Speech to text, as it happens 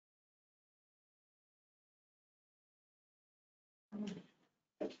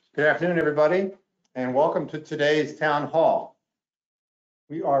Good afternoon, everybody, and welcome to today's town hall.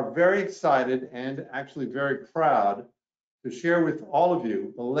 We are very excited and actually very proud to share with all of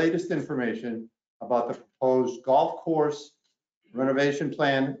you the latest information about the proposed golf course renovation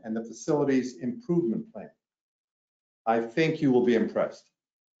plan and the facilities improvement plan. I think you will be impressed.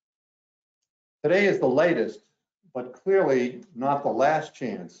 Today is the latest, but clearly not the last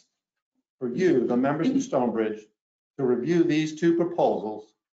chance for you, the members of Stonebridge, to review these two proposals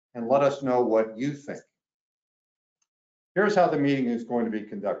and let us know what you think. Here's how the meeting is going to be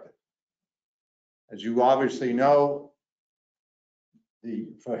conducted. As you obviously know,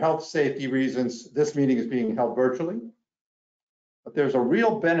 for health safety reasons, this meeting is being held virtually, but there's a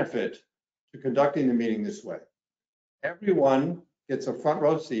real benefit to conducting the meeting this way. Everyone gets a front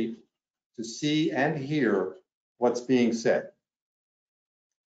row seat to see and hear what's being said.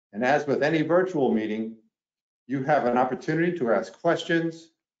 And as with any virtual meeting, you have an opportunity to ask questions,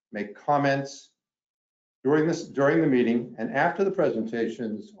 make comments during the meeting and after the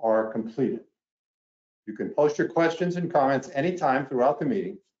presentations are completed. You can post your questions and comments anytime throughout the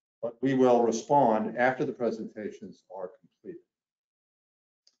meeting, but we will respond after the presentations are completed.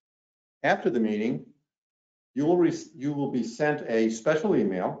 After the meeting, you will be sent a special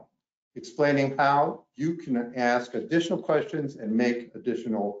email explaining how you can ask additional questions and make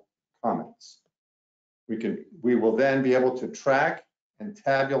additional comments. We will then be able to track and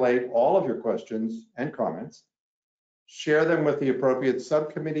tabulate all of your questions and comments, share them with the appropriate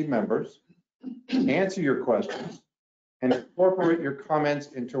subcommittee members, answer your questions, and incorporate your comments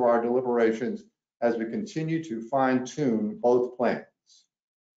into our deliberations as we continue to fine-tune both plans.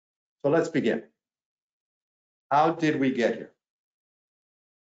 So let's begin. How did we get here?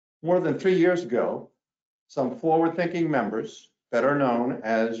 More than 3 years ago, some forward-thinking members, better known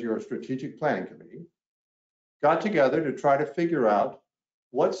as your Strategic Planning Committee, got together to try to figure out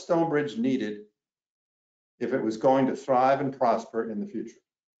what Stonebridge needed if it was going to thrive and prosper in the future.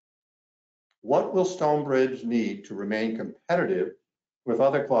 What will Stonebridge need to remain competitive with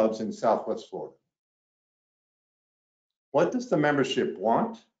other clubs in Southwest Florida? What does the membership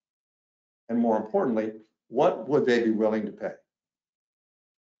want? And more importantly, what would they be willing to pay?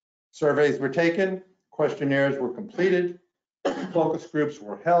 Surveys were taken, questionnaires were completed, focus groups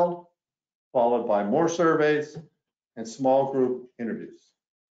were held, followed by more surveys and small group interviews,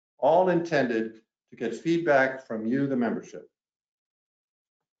 all intended to get feedback from you, the membership.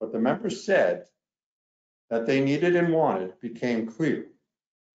 What the members said that they needed and wanted became clear.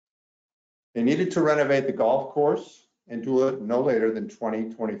 They needed to renovate the golf course and do it no later than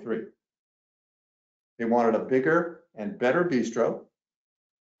 2023. They wanted a bigger and better bistro,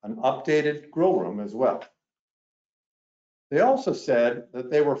 an updated grill room as well. They also said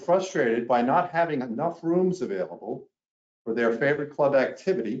that they were frustrated by not having enough rooms available for their favorite club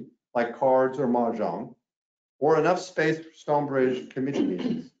activity, like cards or mahjong, or enough space for Stonebridge committee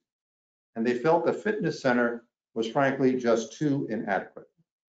meetings. And they felt the fitness center was frankly just too inadequate.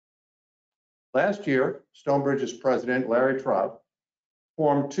 Last year, Stonebridge's president, Larry Trout,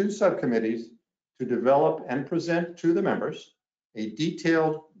 formed 2 subcommittees to develop and present to the members a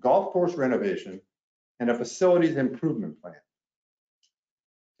detailed golf course renovation and a facilities improvement plan.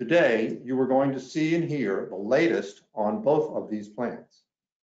 Today, you are going to see and hear the latest on both of these plans.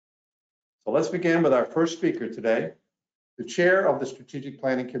 So let's begin with our first speaker today, the chair of the Strategic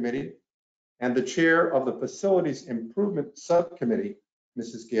Planning Committee and the chair of the Facilities Improvement Subcommittee,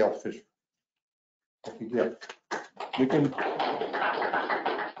 Mrs. Gail Fisher. Thank you, Gail. You can.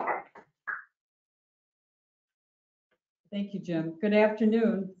 Thank you, Jim. Good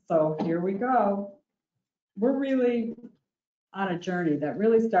afternoon. So here we go. We're really on a journey that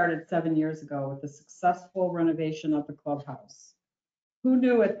really started 7 years ago with the successful renovation of the clubhouse. Who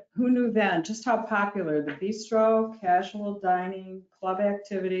knew it? Who knew then just how popular the bistro, casual dining, club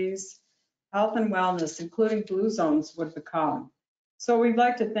activities, health and wellness, including blue zones, would become? So we'd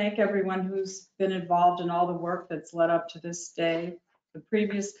like to thank everyone who's been involved in all the work that's led up to this day, the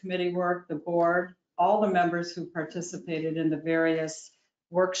previous committee work, the board, all the members who participated in the various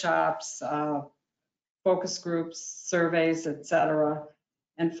workshops, focus groups, surveys, etc.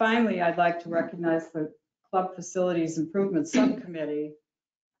 And finally, I'd like to recognize the Club Facilities Improvement Subcommittee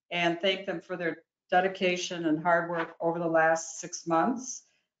and thank them for their dedication and hard work over the last 6 months.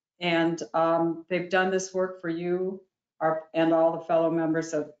 And they've done this work for you and all the fellow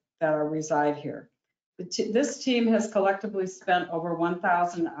members that reside here. This team has collectively spent over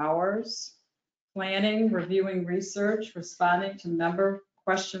 1,000 hours planning, reviewing research, responding to member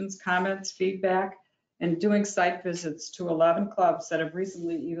questions, comments, feedback, and doing site visits to 11 clubs that have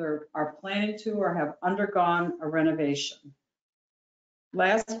recently either are planning to or have undergone a renovation.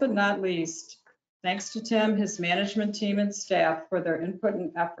 Last but not least, thanks to Tim, his management team and staff for their input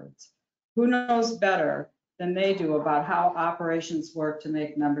and efforts. Who knows better than they do about how operations work to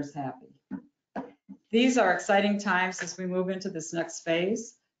make members happy? These are exciting times as we move into this next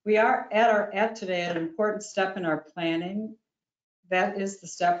phase. We are at today an important step in our planning. That is the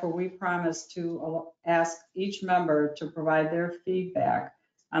step where we promise to ask each member to provide their feedback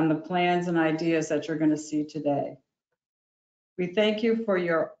on the plans and ideas that you're going to see today. We thank you for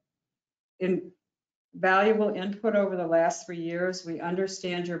your valuable input over the last 3 years. We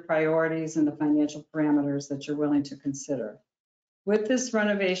understand your priorities and the financial parameters that you're willing to consider. With this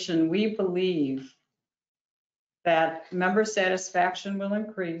renovation, we believe that member satisfaction will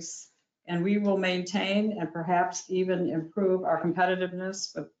increase, and we will maintain and perhaps even improve our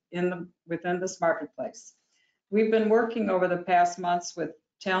competitiveness within this marketplace. We've been working over the past months with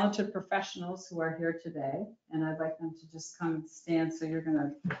talented professionals who are here today, and I'd like them to just come and stand so you're going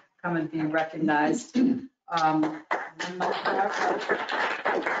to come and be recognized.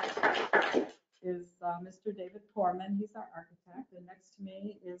 Is Mr. David Corman. He's our architect. And next to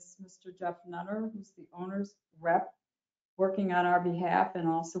me is Mr. Jeff Nunner, who's the owner's rep, working on our behalf. And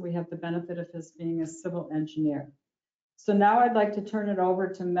also we have the benefit of his being a civil engineer. So now I'd like to turn it over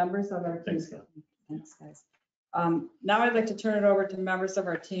to members of our team. Thanks, guys. Now I'd like to turn it over to members of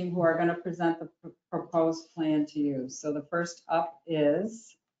our team who are going to present the proposed plan to you. So the first up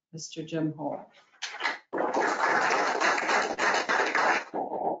is Mr. Jim Hall.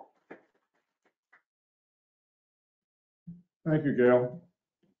 Thank you, Gail.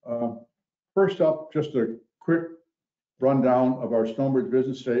 First up, just a quick rundown of our Stonebridge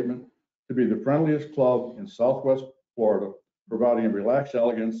business statement to be the friendliest club in Southwest Florida, providing a relaxed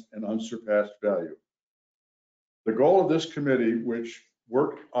elegance and unsurpassed value. The goal of this committee, which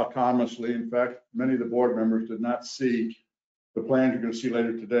worked autonomously, in fact, many of the board members did not see the plans you're going to see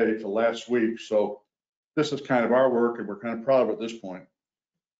later today till last week. So this is kind of our work and we're kind of proud of it at this point.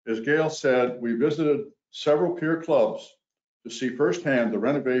 As Gail said, we visited several peer clubs to see firsthand the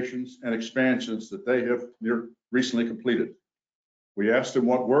renovations and expansions that they have recently completed. We asked them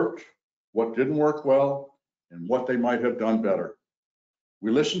what worked, what didn't work well, and what they might have done better.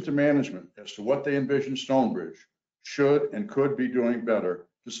 We listened to management as to what they envisioned Stonebridge should and could be doing better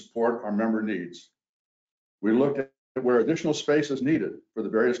to support our member needs. We looked at where additional space is needed for the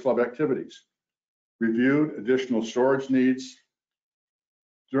various club activities, reviewed additional storage needs.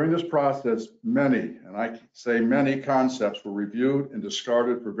 During this process, many, and I say many concepts were reviewed and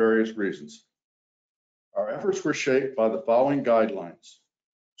discarded for various reasons. Our efforts were shaped by the following guidelines: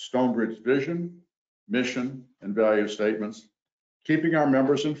 Stonebridge vision, mission, and value statements, keeping our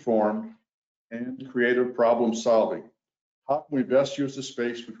members informed, and creative problem solving. How can we best use the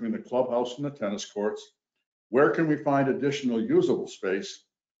space between the clubhouse and the tennis courts? Where can we find additional usable space?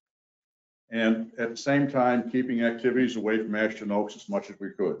 And at the same time, keeping activities away from Ashton Oaks as much as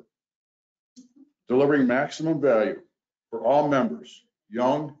we could. Delivering maximum value for all members,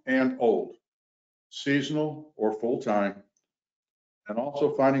 young and old, seasonal or full-time, and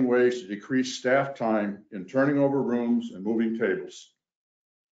also finding ways to decrease staff time in turning over rooms and moving tables.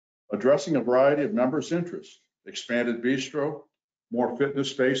 Addressing a variety of members' interests, expanded bistro, more fitness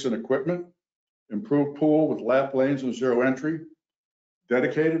space and equipment, improved pool with lap lanes and zero entry,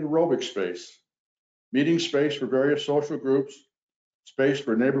 dedicated aerobic space, meeting space for various social groups, space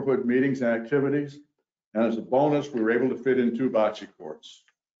for neighborhood meetings and activities, and as a bonus, we were able to fit in 2 bocce courts.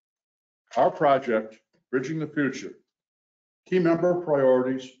 Our project, Bridging the Future, key member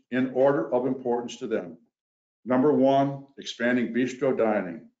priorities in order of importance to them. Number 1, expanding bistro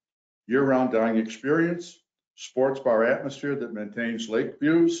dining, year-round dining experience, sports bar atmosphere that maintains lake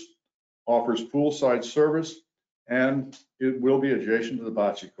views, offers poolside service, and it will be adjacent to the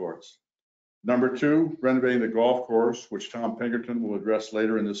bocce courts. Number 2, renovating the golf course, which Tom Pinkerton will address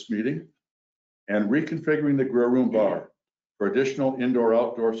later in this meeting, and reconfiguring the grill room bar for additional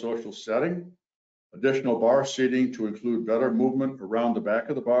indoor-outdoor social setting, additional bar seating to include better movement around the back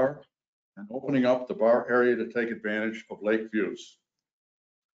of the bar, and opening up the bar area to take advantage of lake views.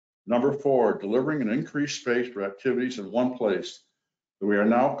 Number 4, delivering an increased space for activities in one place that we are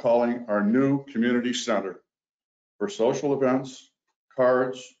now calling our new community center for social events,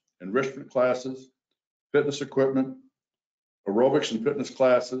 cards, enrichment classes, fitness equipment, aerobics and fitness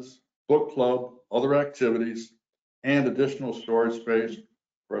classes, book club, other activities, and additional storage space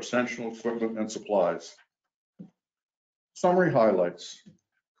for essential equipment and supplies. Summary highlights: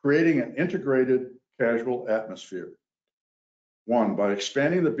 creating an integrated casual atmosphere. 1, by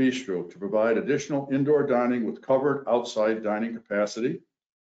expanding the bistro to provide additional indoor dining with covered outside dining capacity.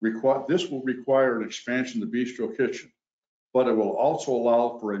 This will require an expansion of the bistro kitchen, but it will also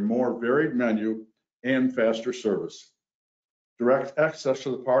allow for a more varied menu and faster service. Direct access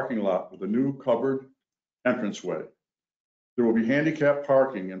to the parking lot with a new covered entranceway. There will be handicap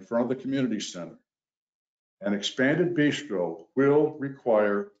parking in front of the community center. An expanded bistro will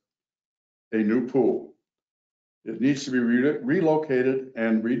require a new pool. It needs to be relocated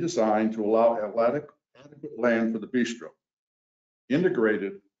and redesigned to allow adequate land for the bistro.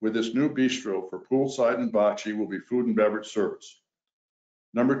 Integrated with this new bistro for poolside and bocce will be food and beverage service.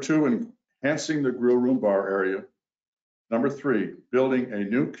 Number 2, enhancing the grill room bar area. Number 3, building a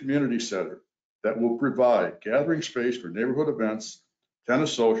new community center that will provide gathering space for neighborhood events,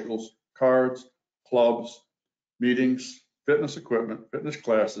 tennis socials, cards, clubs, meetings, fitness equipment, fitness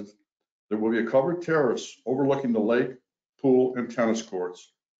classes. There will be a covered terrace overlooking the lake, pool, and tennis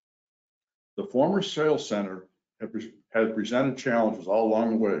courts. The former sales center has presented challenges all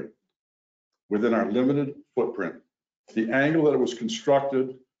along the way within our limited footprint. The angle that it was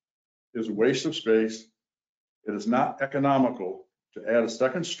constructed is a waste of space. It is not economical to add a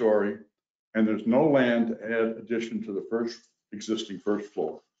second story, and there's no land to add addition to the existing first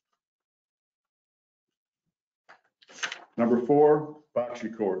floor. Number 4,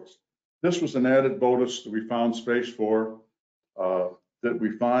 bocce courts. This was an added bonus that we found space for, that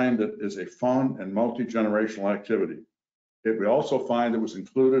we find that is a fun and multi-generational activity. We also find it was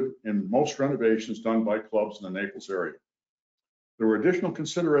included in most renovations done by clubs in the Naples area. There were additional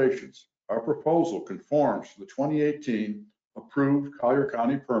considerations. Our proposal conforms to the 2018 approved Collier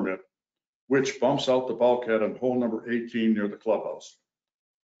County permit, which bumps out the bulkhead on hole number 18 near the clubhouse.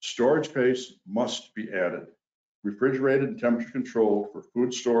 Storage space must be added. Refrigerated and temperature controlled for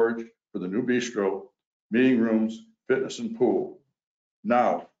food storage for the new bistro, meeting rooms, fitness, and pool.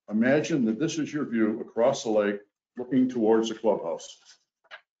 Now, imagine that this is your view across the lake looking towards the clubhouse.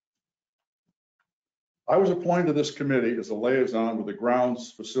 I was appointed to this committee as a liaison with the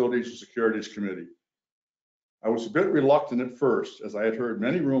Grounds, Facilities, and Securities Committee. I was a bit reluctant at first, as I had heard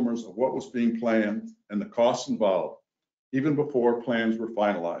many rumors of what was being planned and the costs involved, even before plans were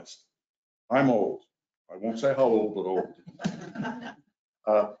finalized. I'm old. I won't say how old, but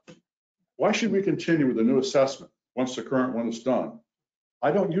old. Why should we continue with the new assessment once the current one is done?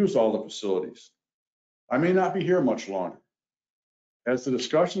 I don't use all the facilities. I may not be here much longer. As the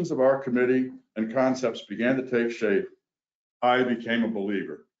discussions of our committee and concepts began to take shape, I became a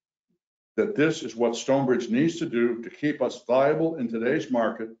believer that this is what Stonebridge needs to do to keep us viable in today's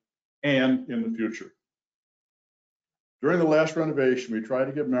market and in the future. During the last renovation, we tried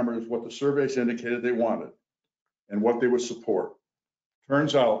to give members what the surveys indicated they wanted and what they would support.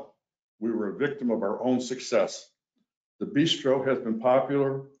 Turns out we were a victim of our own success. The bistro has been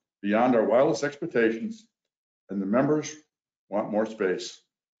popular beyond our wildest expectations, and the members want more space.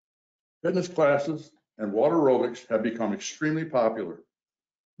 Fitness classes and water aerobics have become extremely popular.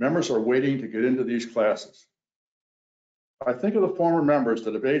 Members are waiting to get into these classes. I think of the former members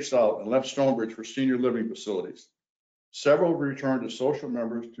that have aged out and left Stonebridge for senior living facilities. Several have returned as social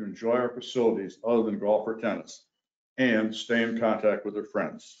members to enjoy our facilities other than golf or tennis and stay in contact with their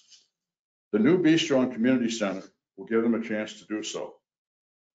friends. The new bistro and community center will give them a chance to do so.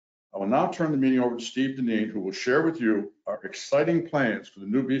 I will now turn the meeting over to Steve Deneen, who will share with you our exciting plans for the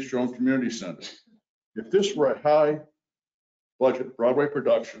new bistro and community center. If this were a high budget Broadway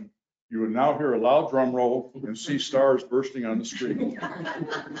production, you would now hear a loud drum roll and see stars bursting on the screen.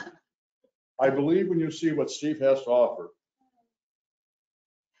 I believe when you see what Steve has to offer,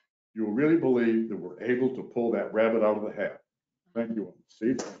 you will really believe that we're able to pull that rabbit out of the hat. Thank you,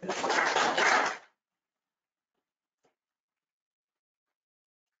 Steve.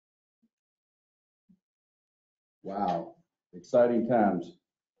 Wow, exciting times.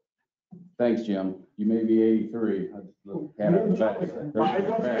 Thanks, Jim. You may be 83. I just look at it back.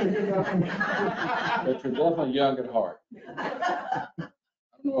 But you're definitely young at heart. I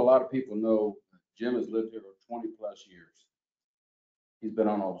know a lot of people know Jim has lived here for 20 plus years. He's been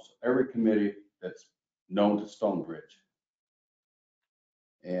on almost every committee that's known to Stonebridge.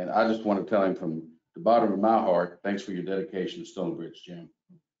 And I just want to tell him from the bottom of my heart, thanks for your dedication to Stonebridge, Jim.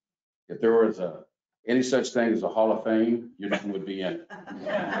 If there was any such thing as a Hall of Fame, your name would be in it.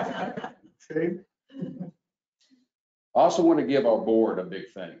 I also want to give our board a big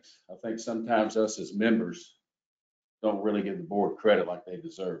thanks. I think sometimes us as members don't really give the board credit like they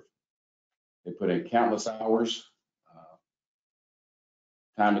deserve. They put in countless hours,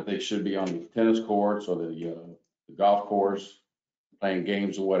 time that they should be on the tennis courts or the golf course, playing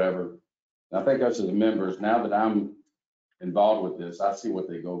games or whatever. And I think us as members, now that I'm involved with this, I see what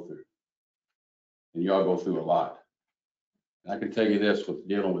they go through. And y'all go through a lot. And I can tell you this, with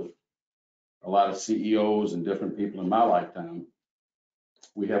dealing with a lot of CEOs and different people in my lifetime,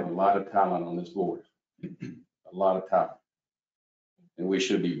 we have a lot of talent on this board, a lot of talent. And we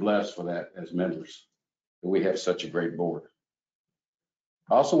should be blessed for that as members, that we have such a great board.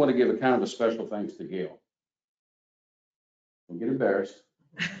 I also want to give a kind of a special thanks to Gail. Don't get embarrassed.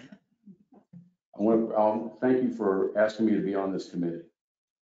 I want to thank you for asking me to be on this committee.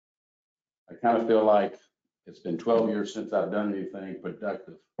 I kind of feel like it's been 12 years since I've done anything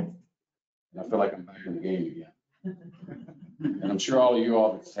productive. And I feel like I'm back in the game again. And I'm sure all of you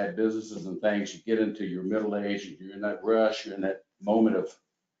all have had businesses and things. You get into your middle age, you're in that rush, you're in that moment of,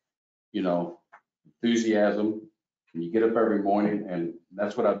 you know, enthusiasm. And you get up every morning, and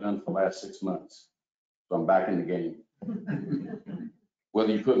that's what I've done for the last 6 months. So I'm back in the game.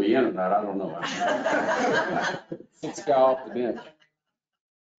 Whether you put me in or not, I don't know. It's got off the bench.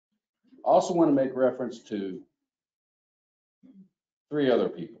 I also want to make reference to 3 other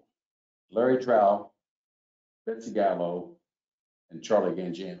people: Larry Trow, Betsy Gallo, and Charlie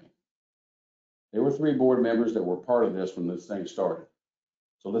Ganjani. There were 3 board members that were part of this when this thing started.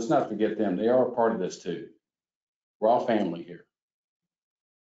 So let's not forget them. They are a part of this too. We're all family here.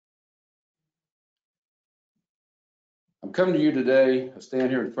 I'm coming to you today. I stand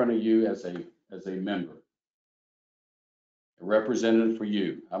here in front of you as a member, a representative for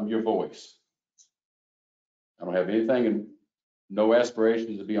you. I'm your voice. I don't have anything and no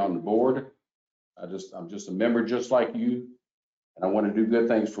aspirations to be on the board. I'm just a member just like you, and I want to do good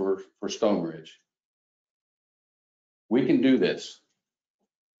things for Stonebridge. We can do this.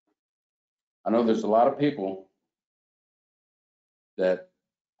 I know there's a lot of people that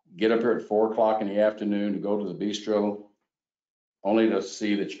get up here at 4 o'clock in the afternoon to go to the bistro, only to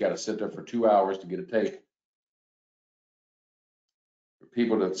see that you got to sit there for 2 hours to get a table. For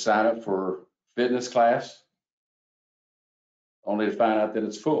people that sign up for fitness class, only to find out that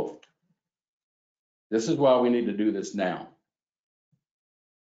it's full. This is why we need to do this now.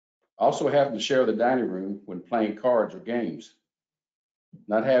 Also having to share the dining room when playing cards or games.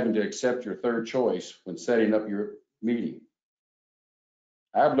 Not having to accept your third choice when setting up your meeting.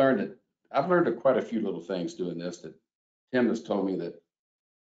 I've learned quite a few little things doing this that Tim has told me that,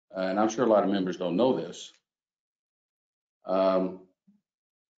 and I'm sure a lot of members don't know this.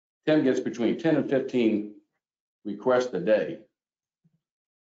 Tim gets between 10 and 15 requests a day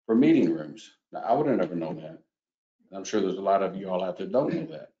for meeting rooms. Now, I would have never known that. I'm sure there's a lot of you all out there don't know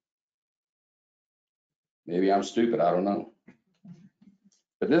that. Maybe I'm stupid, I don't know.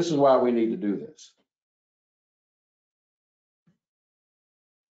 But this is why we need to do this.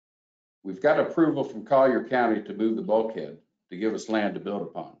 We've got approval from Collier County to move the bulkhead to give us land to build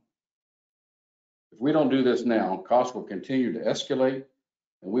upon. If we don't do this now, costs will continue to escalate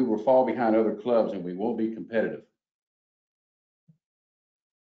and we will fall behind other clubs and we won't be competitive.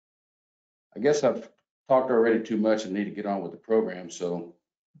 I guess I've talked already too much and need to get on with the program, so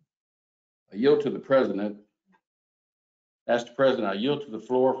I yield to the president. Ask the president, I yield to the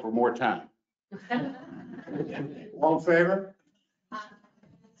floor for more time. All in favor?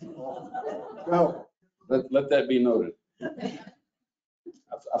 Go. Let that be noted.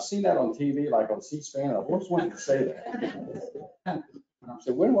 I've seen that on TV, like on C-SPAN. I've always wanted to say that. I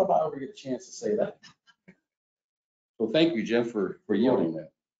said, when will I ever get a chance to say that? So thank you, Jim, for yielding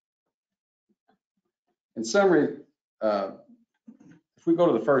that. In summary, if we go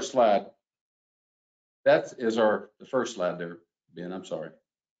to the first slide, that is the first slide there, Ben, I'm sorry.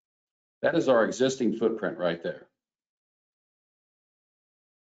 That is our existing footprint right there.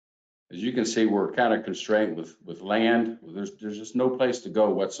 As you can see, we're kind of constrained with land. There's just no place to go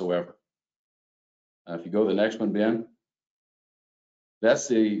whatsoever. If you go to the next one, Ben, that's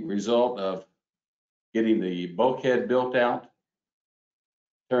the result of getting the bulkhead built out,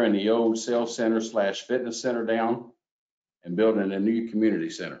 tearing the old sales center / fitness center down, and building a new community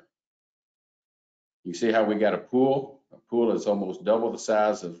center. You see how we got a pool that's almost double the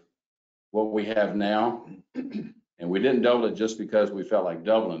size of what we have now. And we didn't double it just because we felt like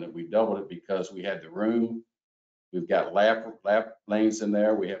doubling it. We doubled it because we had the room. We've got lap lanes in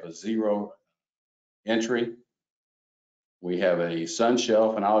there. We have a 0 entry. We have a sun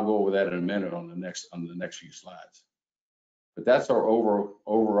shelf, and I'll go over that in a minute on the next few slides. But that's our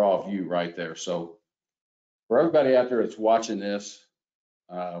overall view right there. So for everybody out there that's watching this,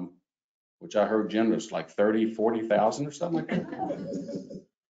 which I heard Jim was like 30, 40,000 or something like that.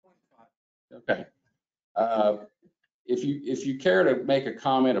 Okay. If you care to make a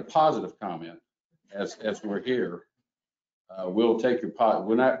comment, a positive comment, as we're here, we'll take your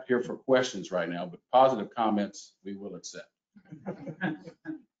we're not here for questions right now, but positive comments we will accept.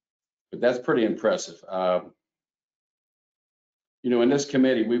 But that's pretty impressive. You know, in this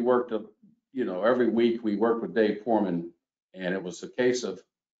committee, we worked every week we worked with Dave Foreman, and it was a case of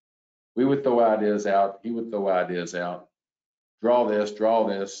we would throw ideas out, he would throw ideas out, draw this, draw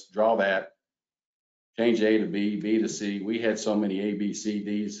that, change A to B, B to C. We had so many A, B, C,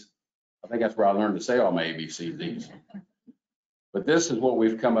 Ds. I think that's where I learned to say all my A, B, C, Ds. But this is what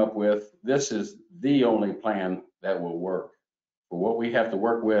we've come up with. This is the only plan that will work for what we have to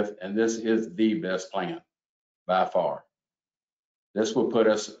work with, and this is the best plan by far. This will put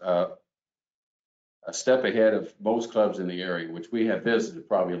us a step ahead of most clubs in the area, which we have visited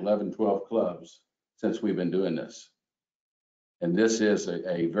probably 11, 12 clubs since we've been doing this. And this is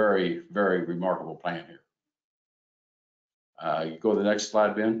a very, very remarkable plan here. You go to the next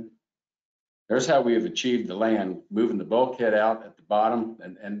slide, Ben. There's how we have achieved the land, moving the bulkhead out at the bottom.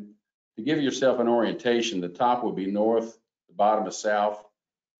 And to give yourself an orientation, the top will be north, the bottom is south.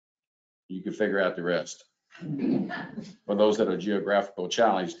 You can figure out the rest. For those that are geographical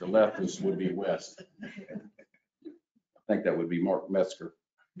challenged, the left would be west. I think that would be Mark Metzger.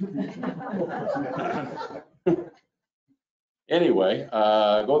 Anyway,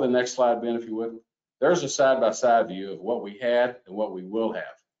 go to the next slide, Ben, if you would. There's a side-by-side view of what we had and what we will have.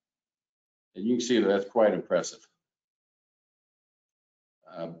 And you can see that that's quite impressive.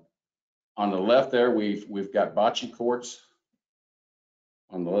 On the left there, we've got bocce courts.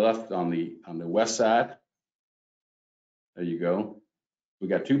 On the left, on the west side, there you go. We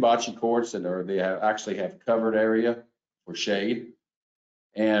got 2 bocce courts that actually have covered area for shade.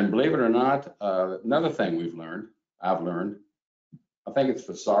 And believe it or not, another thing I've learned, I think it's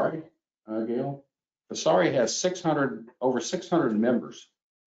Vasari, Gail. Vasari has over 600 members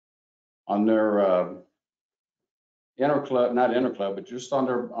on their interclub, not interclub, but just on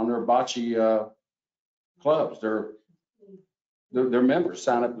their bocce clubs. Their members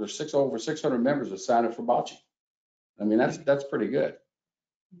sign up. There's over 600 members that sign up for bocce. I mean, that's pretty good.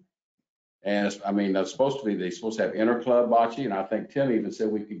 And they're supposed to have interclub bocce, and I think Tim even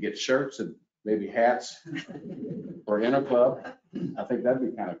said we could get shirts and maybe hats for interclub. I think that'd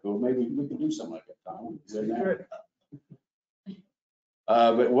be kind of cool. Maybe we could do something like that, Tom.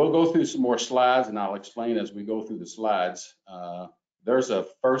 But we'll go through some more slides, and I'll explain as we go through the slides. There's a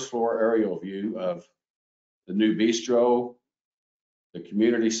first floor aerial view of the new bistro, the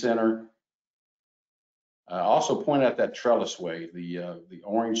community center. Also point out that trellis way, the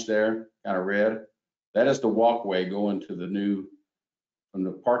orange there, kind of red. That is the walkway going to from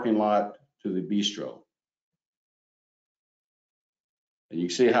the parking lot to the bistro. And you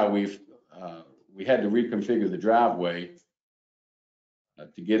see how we had to reconfigure the driveway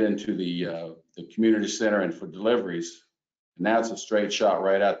to get into the community center and for deliveries. And now it's a straight shot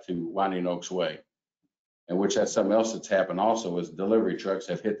right out to Winding Oaks Way. And which that's something else that's happened also is delivery trucks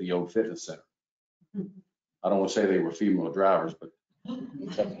have hit the old fitness center. I don't want to say they were female drivers, but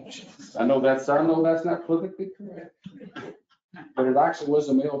I know that's not politically correct. But it actually was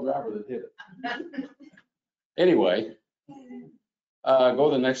a male driver that hit it. Anyway, go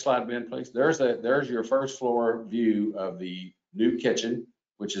to the next slide, Ben, please. There's your first floor view of the new kitchen,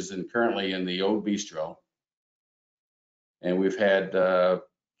 which is currently in the old bistro. And we've had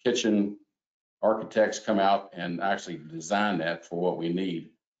kitchen architects come out and actually design that for what we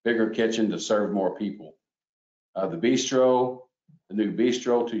need. Bigger kitchen to serve more people. The bistro, the new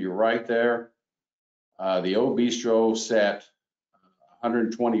bistro to your right there. The old bistro sat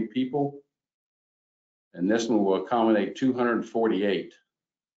 120 people, and this one will accommodate 248,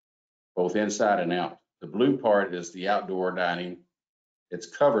 both inside and out. The blue part is the outdoor dining. It's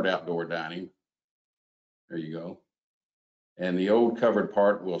covered outdoor dining. There you go. And the old covered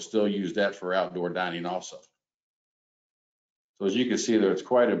part, we'll still use that for outdoor dining also. So as you can see there, it's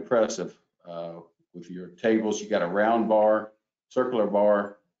quite impressive with your tables. You got a round bar, circular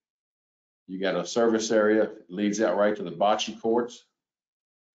bar. You got a service area, leads out right to the bocce courts.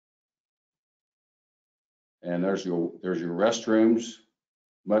 And there's your restrooms,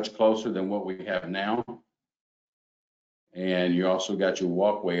 much closer than what we have now. And you also got your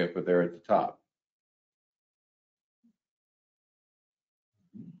walkway up there at the top.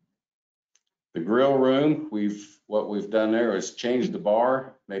 The grill room, what we've done there is changed the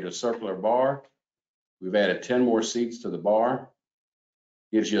bar, made a circular bar. We've added 10 more seats to the bar.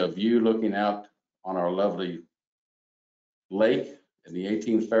 Gives you a view looking out on our lovely lake in the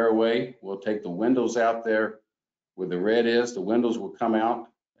 18th fairway. We'll take the windows out there where the red is. The windows will come out,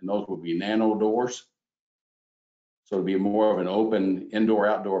 and those will be nano doors. So it'll be more of an open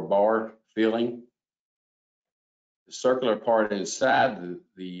indoor-outdoor bar feeling. The circular part inside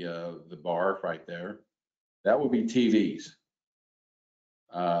the bar right there, that will be TVs.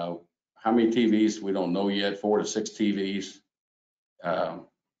 How many TVs, we don't know yet, 4 to 6 TVs.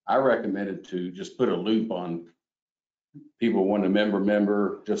 I I recommended to just put a loop on people want to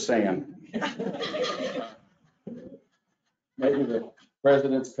member, just saying. Maybe the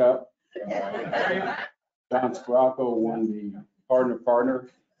President's Cup. Don Scirocco won the partner,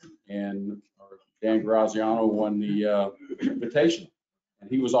 and Dan Graziano won the invitation, and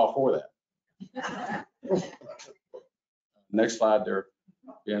he was all for that. Next slide there,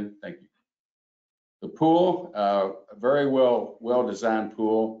 Ben, thank you. The pool, a very well-designed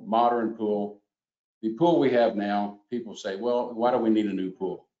pool, modern pool. The pool we have now, people say, well, why do we need a new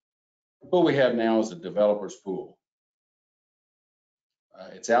pool? The pool we have now is a developer's pool.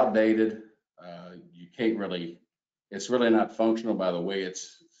 It's outdated. You can't really, it's really not functional by the way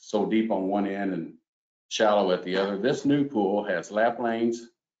it's so deep on one end and shallow at the other. This new pool has lap lanes.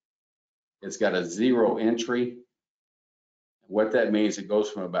 It's got a 0 entry. What that means, it goes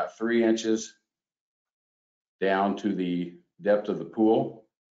from about 3 inches down to the depth of the pool.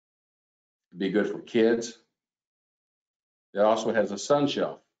 It'd be good for kids. It also has a sun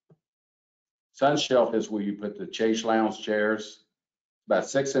shelf. Sun shelf is where you put the Chase Lounge chairs, about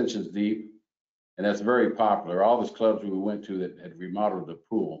 6 inches deep, and that's very popular. All those clubs we went to that had remodeled the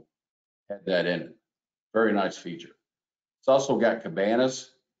pool had that in it. Very nice feature. It's also got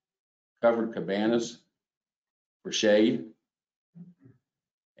cabanas, covered cabanas for shade.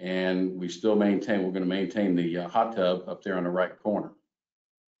 And we still maintain, we're going to maintain the hot tub up there on the right corner.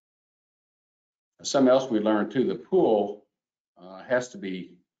 Something else we learned too, the pool has to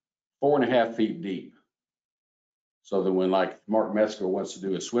be 4.5 feet deep. So that when like Mark Metzger wants to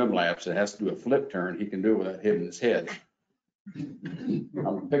do a swim laps, it has to do a flip turn, he can do it without hitting his head.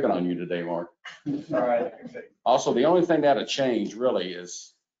 I'm picking on you today, Mark. All right. Also, the only thing that'll change really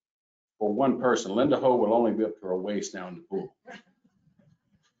is for one person. Linda Ho will only be up to her waist now in the pool.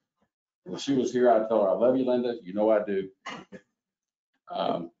 When she was here, I told her, I love you, Linda. You know I do.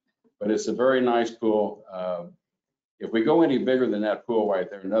 But it's a very nice pool. If we go any bigger than that pool right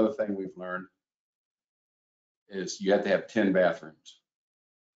there, another thing we've learned is you have to have 10 bathrooms.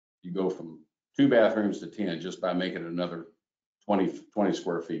 You go from 2 bathrooms to 10 just by making another 20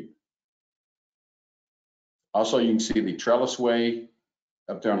 square feet. Also, you can see the trellis way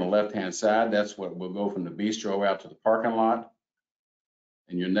up there on the left-hand side. That's what will go from the bistro out to the parking lot.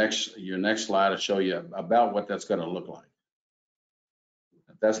 And your next slide will show you about what that's going to look like.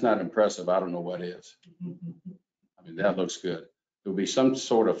 If that's not impressive, I don't know what is. I mean, that looks good. There'll be some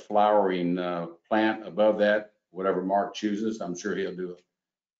sort of flowering plant above that, whatever Mark chooses. I'm sure he'll do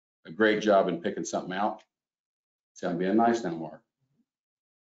a great job in picking something out. It's going to be a nice now, Mark.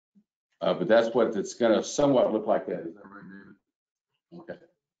 But that's what it's going to somewhat look like. That is that right, David? Okay.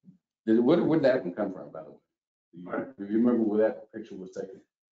 Where did that one come from, by the way? Do you remember where that picture was taken?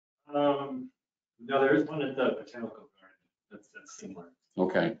 No, there is one at the botanical garden that's similar,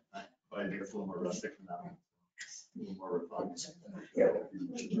 Okay. but I think it's a little more rustic than that one. A little more refined.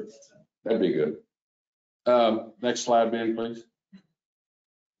 That'd be good. Next slide, Ben, please.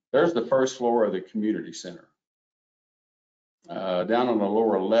 There's the first floor of the community center. Down on the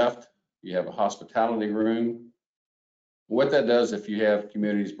lower left, you have a hospitality room. What that does, if you have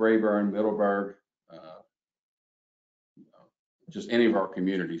communities, Brayburn, Middleburg, just any of our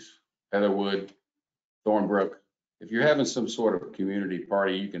communities, Heatherwood, Thornbrook, if you're having some sort of community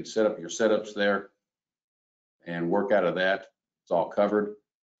party, you can set up your setups there and work out of that. It's all covered.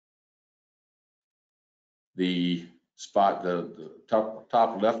 The spot, the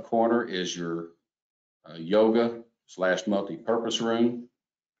top left corner is your yoga / multi-purpose room.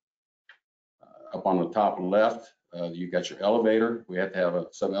 Up on the top left, you got your elevator. We have to have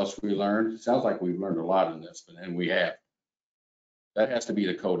something else we learned. It sounds like we've learned a lot in this, and we have. That has to be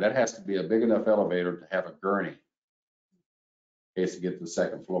the code. That has to be a big enough elevator to have a gurney in case to get to the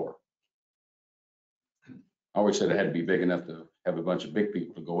second floor. I always said it had to be big enough to have a bunch of big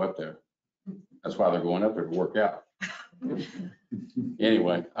people to go up there. That's why they're going up there to work out.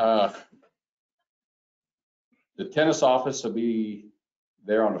 Anyway, the tennis office will be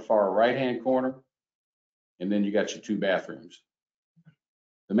there on the far right-hand corner, and then you got your 2 bathrooms.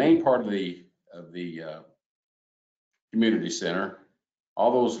 The main part of the community center,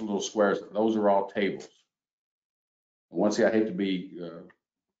 all those little squares, those are all tables. And once again, I hate to be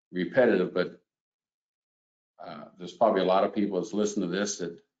repetitive, but there's probably a lot of people that's listening to this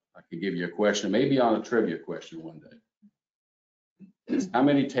that I could give you a question, maybe on a trivia question one day. Is how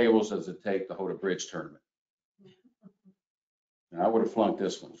many tables does it take to hold a bridge tournament? And I would have flunked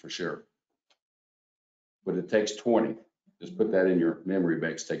this one for sure. But it takes 20. Just put that in your memory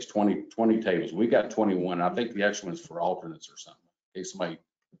banks. It takes 20 tables. We got 21. I think the extra one's for alternates or something. In case somebody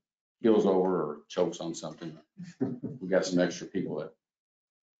keels over or chokes on something. We got some extra people there.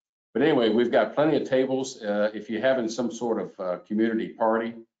 But anyway, we've got plenty of tables. If you're having some sort of community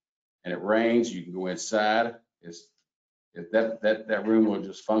party and it rains, you can go inside. That room will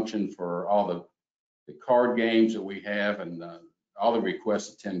just function for all the card games that we have and all the requests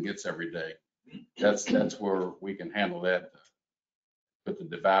that Tim gets every day. That's where we can handle that. Put the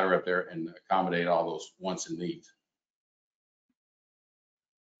divider up there and accommodate all those wants and needs.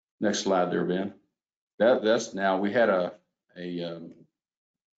 Next slide there, Ben. That's now, we had a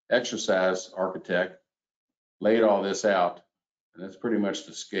exercise architect laid all this out, and that's pretty much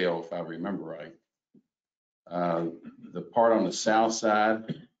the scale, if I remember right. The part on the south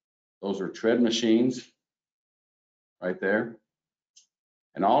side, those are tread machines right there.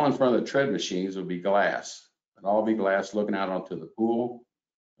 And all in front of the tread machines will be glass. It'll all be glass looking out onto the pool,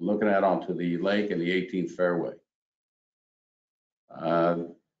 and looking out onto the lake and the 18th fairway.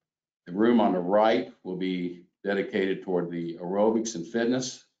 The room on the right will be dedicated toward the aerobics and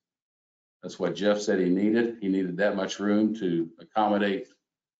fitness. That's what Jeff said he needed. He needed that much room to accommodate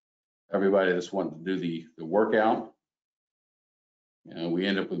everybody that's wanting to do the workout. We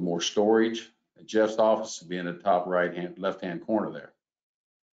end up with more storage. Jeff's office will be in the top left-hand corner there.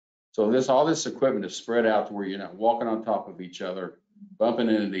 So all this equipment is spread out to where you're not walking on top of each other, bumping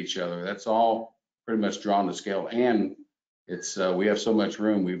into each other. That's all pretty much drawn to scale. And it's we have so much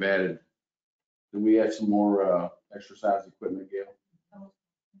room. We've added. Did we add some more exercise equipment, Gail?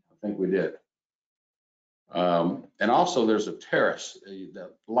 I think we did. And also there's a terrace.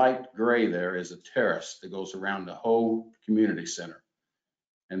 The light gray there is a terrace that goes around the whole community center.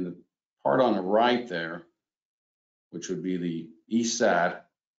 And the part on the right there, which would be the east side,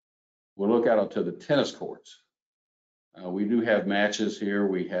 we'll look out onto the tennis courts. We do have matches here.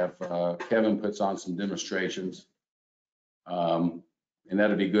 We have Kevin puts on some demonstrations. And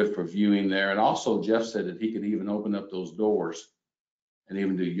that'd be good for viewing there. And also Jeff said that he could even open up those doors and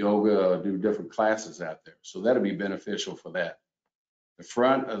even do yoga, do different classes out there. So that'd be beneficial for that. The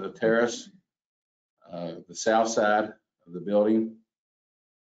front of the terrace, the south side of the building.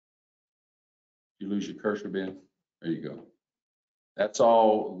 You lose your cursor, Ben? There you go. That's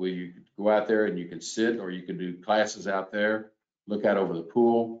all where you go out there and you can sit, or you can do classes out there, look out over the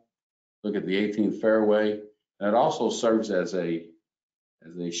pool, look at the 18th fairway. And it also serves as a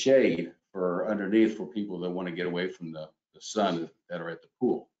shade for underneath for people that want to get away from the sun that are at the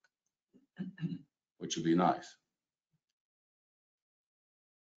pool, which would be nice.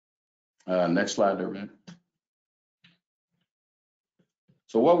 Next slide there, Ben.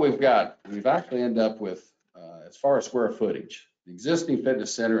 So what we've got, we've actually ended up with, as far as square footage, the existing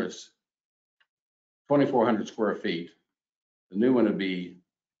fitness center is 2,400 square feet. The new one would be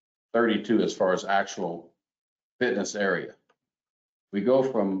 32 as far as actual fitness area. We go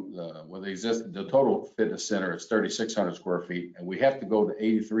from the total fitness center is 3,600 square feet, and we have to go to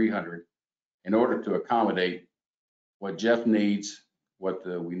 8,300 in order to accommodate what Jeff needs, what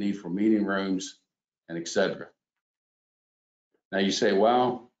we need for meeting rooms, and et cetera. Now you say,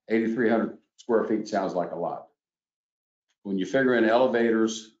 well, 8,300 square feet sounds like a lot. When you figure in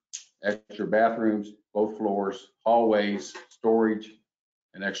elevators, extra bathrooms, both floors, hallways, storage,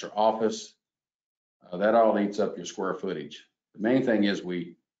 an extra office, that all eats up your square footage. The main thing is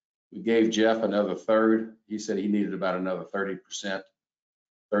we gave Jeff another third. He said he needed about another 30%,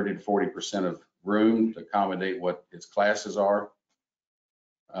 30 to 40% of room to accommodate what his classes are.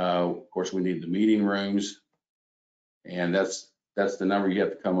 Of course, we need the meeting rooms, and that's the number you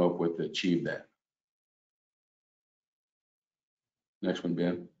have to come up with to achieve that. Next one,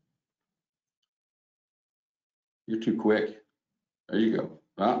 Ben. You're too quick. There you go.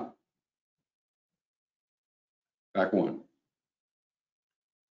 Back one.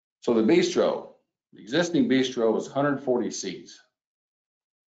 So the bistro, the existing bistro is 140 seats.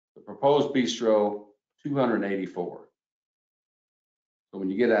 The proposed bistro, 284. So when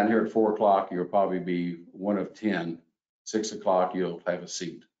you get down here at 4 o'clock, you'll probably be one of 10. 6 o'clock, you'll have a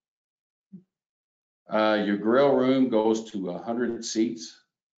seat. Your grill room goes to 100 seats.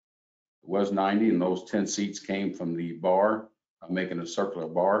 It was 90, and those 10 seats came from the bar. I'm making a circular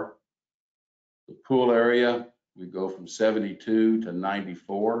bar. The pool area, we go from 72 to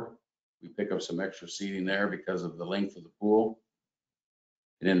 94. We pick up some extra seating there because of the length of the pool.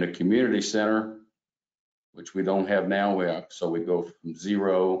 And in the community center, which we don't have now, so we go from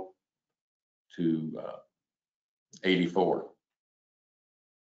 0 to 84.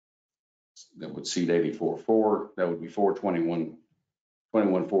 That would seat 84. That would be 421,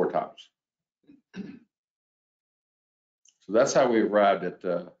 21 4 tops. So that's how we arrived at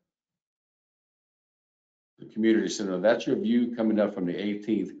the community center. That's your view coming up from the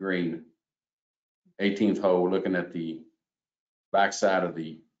 18th green, 18th hole, looking at the backside of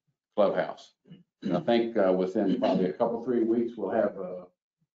the clubhouse. And I think within probably a couple, 3 weeks, we'll have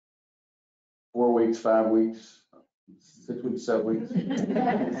 4 weeks, 5 weeks, 6 weeks, 7 weeks.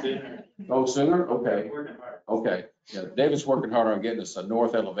 Sooner. Oh, sooner? Okay. Working hard. Okay. Yeah, David's working hard on getting us a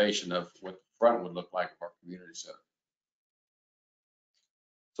north elevation of what the front would look like of our community center.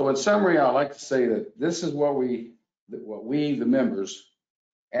 So in summary, I'd like to say that this is what we, the members,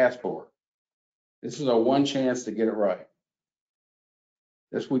 asked for. This is our one chance to get it right.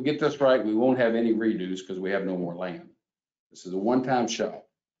 If we get this right, we won't have any redos because we have no more land. This is a one-time shot.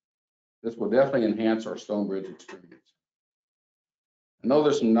 This will definitely enhance our Stonebridge experience. I know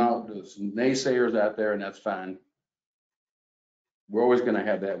there's some naysayers out there, and that's fine. We're always going to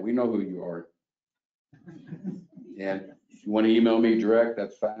have that. We know who you are. And if you want to email me direct,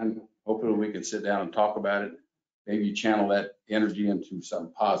 that's fine. Hopefully we can sit down and talk about it. Maybe you channel that energy into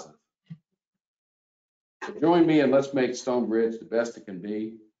something positive. So join me and let's make Stonebridge the best it can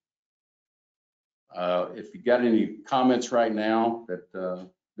be. If you got any comments right now,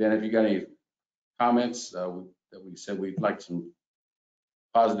 Ben, if you got any comments that we said we'd like some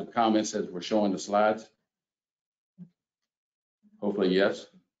positive comments as we're showing the slides. Hopefully, yes.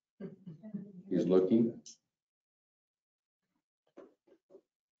 He's looking.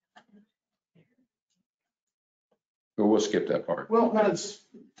 Or we'll skip that part. Well, it's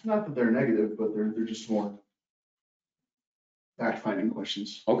not that they're negative, but they're just more fact-finding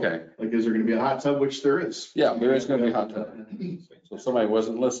questions. Okay. Like, is there gonna be a hot tub, which there is? Yeah, there is going to be a hot tub. So somebody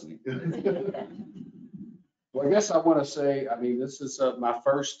wasn't listening. Well, I guess I want to say, I mean, this is my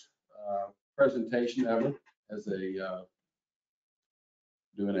first presentation ever as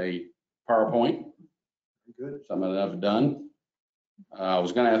doing a PowerPoint. Good. Something I've never done. I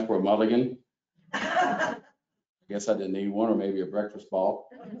was going to ask for a mulligan. I guess I didn't need one, or maybe a breakfast ball.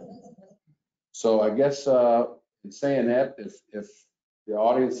 So I guess in saying that, if the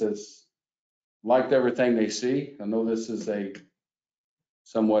audience has liked everything they see, I know this is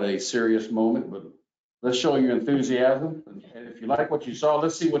somewhat a serious moment, but let's show you enthusiasm. And if you like what you saw,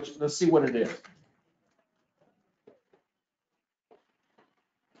 let's see what it is.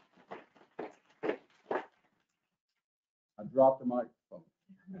 I dropped the microphone.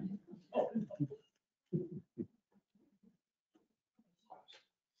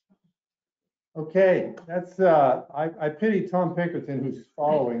 Okay, that's, I pity Tom Pinkerton who's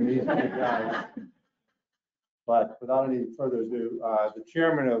following these two guys. But without any further ado, the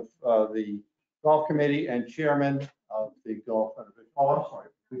chairman of the golf committee and chairman of the golf. Oh, I'm sorry,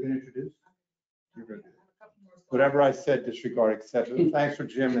 we can introduce? You're good. Whatever I said, disregard, except thanks for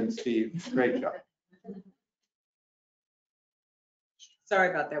Jim and Steve. Great job. Sorry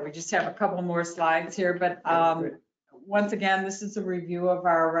about that. We just have a couple more slides here, but once again, this is a review of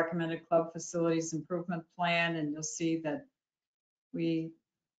our recommended club facilities improvement plan, and you'll see that we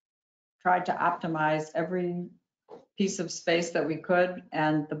tried to optimize every piece of space that we could,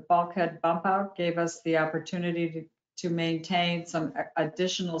 and the bulkhead bump out gave us the opportunity to maintain some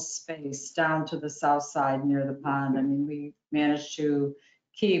additional space down to the south side near the pond. I mean, we managed to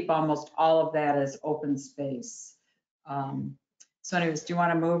keep almost all of that as open space. So anyways, do you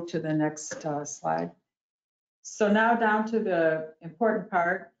want to move to the next slide? So now down to the important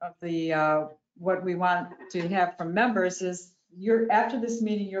part of the what we want to have from members is after this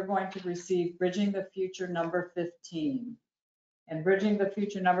meeting, you're going to receive Bridging the Future number 15. And Bridging the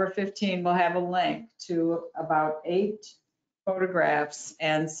Future number 15 will have a link to about 8 photographs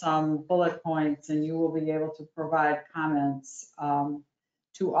and some bullet points, and you will be able to provide comments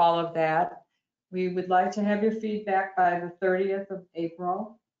to all of that. We would like to have your feedback by the 30th of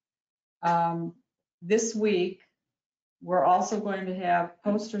April. This week, we're also going to have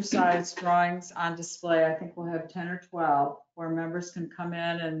poster-sized drawings on display. I think we'll have 10 or 12 where members can come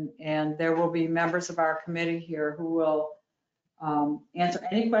in, and there will be members of our committee here who will answer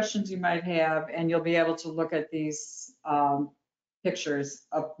any questions you might have, and you'll be able to look at these pictures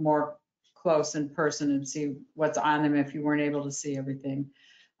up more close in person and see what's on them if you weren't able to see everything.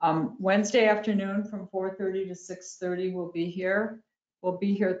 Wednesday afternoon from 4:30 to 6:30 we'll be here. We'll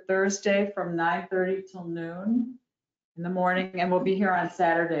be here Thursday from 9:30 till noon in the morning, and we'll be here on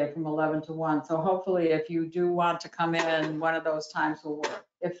Saturday from 11 to 1. So hopefully if you do want to come in, one of those times will work.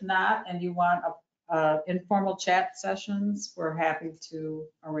 If not, and you want informal chat sessions, we're happy to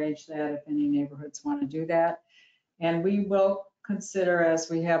arrange that if any neighborhoods want to do that. And we will consider,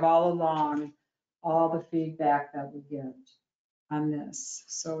 as we have all along, all the feedback that we get on this.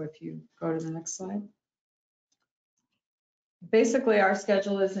 So if you go to the next slide. Basically, our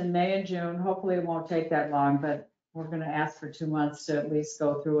schedule is in May and June. Hopefully it won't take that long, but we're going to ask for 2 months to at least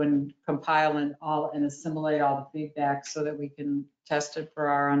go through and compile and assimilate all the feedback so that we can test it for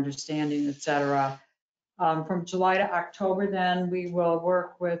our understanding, et cetera. From July to October, then we will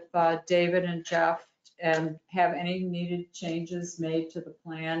work with David and Jeff and have any needed changes made to the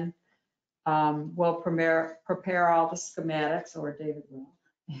plan. We'll prepare all the schematics, or David will,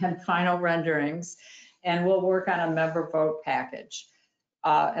 and final renderings, and we'll work on a member vote package.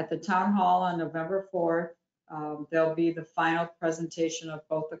 At the town hall on November 4th, there'll be the final presentation of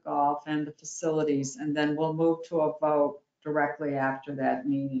both the golf and the facilities, and then we'll move to a vote directly after that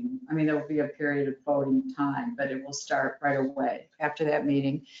meeting. I mean, there will be a period of voting time, but it will start right away after that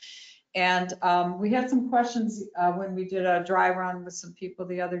meeting. And we had some questions when we did a dry run with some people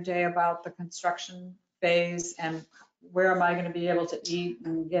the other day about the construction phase and where am I going to be able to eat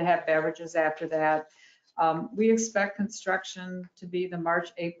and have beverages after that. We expect construction to be the March,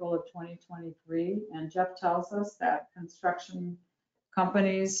 April of 2023. And Jeff tells us that construction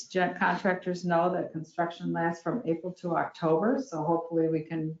companies, contractors know that construction lasts from April to October. So hopefully we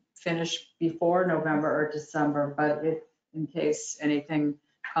can finish before November or December, but in case anything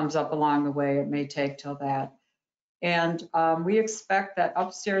comes up along the way, it may take till that. And we expect that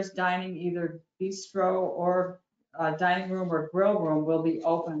upstairs dining, either bistro or dining room or grill room, will be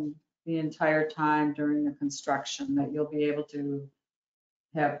open the entire time during the construction, that you'll be able to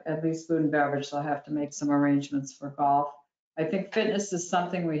have at least food and beverage. They'll have to make some arrangements for golf. I think fitness is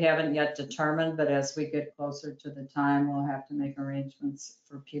something we haven't yet determined, but as we get closer to the time, we'll have to make arrangements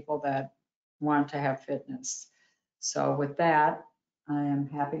for people that want to have fitness. So with that, I am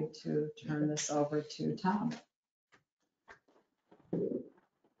happy to turn this over to Tom.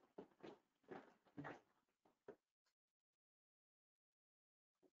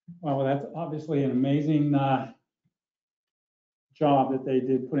 Well, that's obviously an amazing job that they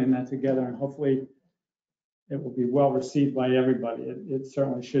did putting that together, and hopefully it will be well received by everybody. It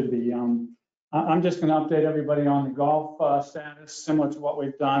certainly should be. I'm just going to update everybody on the golf status, similar to what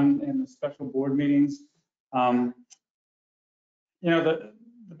we've done in the special board meetings. You know,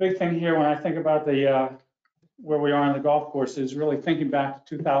 the big thing here when I think about the where we are on the golf course is really thinking back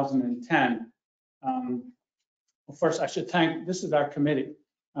to 2010. Well, first I should thank, this is our committee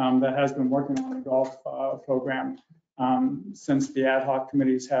that has been working on the golf program since the ad hoc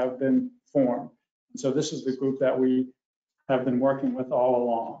committees have been formed. And so this is the group that we have been working with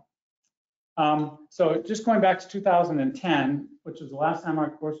all along. So just going back to 2010, which was the last time our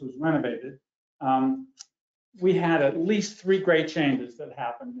course was renovated, we had at least 3 great changes that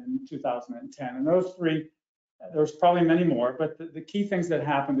happened in 2010. And those 3, there was probably many more, but the key things that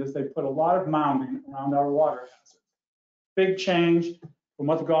happened is they put a lot of mounding around our water hazards. Big change from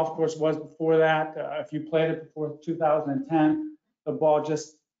what the golf course was before that. If you played it before 2010, the ball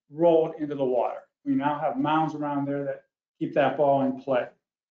just rolled into the water. We now have mounds around there that keep that ball in play.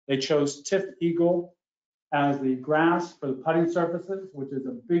 They chose Tiff Eagle as the grass for the putting surfaces, which is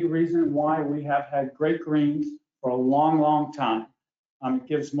a big reason why we have had great greens for a long, long time. It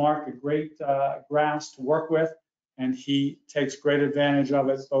gives Mark a great grass to work with, and he takes great advantage of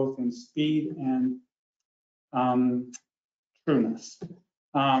it, both in speed and trueness.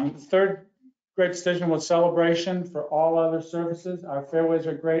 The third great decision was Celebration for all other surfaces. Our fairways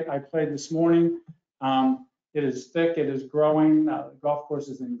are great. I played this morning. It is thick, it is growing. The golf course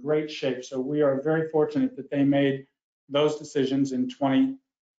is in great shape. So we are very fortunate that they made those decisions in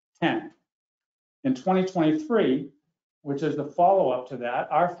 2010. In 2023, which is the follow-up to that,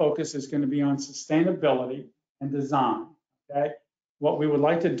 our focus is going to be on sustainability and design. Okay, what we would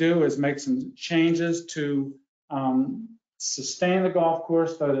like to do is make some changes to sustain the golf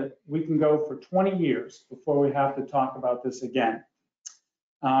course so that we can go for 20 years before we have to talk about this again.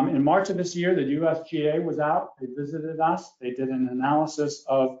 In March of this year, the USGA was out. They visited us. They did an analysis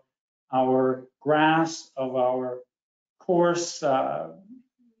of our grass, of our course,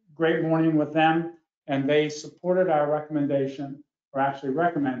 great morning with them, and they supported our recommendation, or actually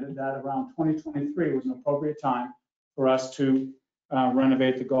recommended that around 2023 was an appropriate time for us to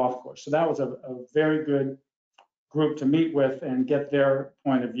renovate the golf course. So that was a very good group to meet with and get their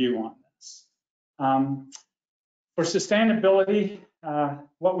point of view on this. For sustainability,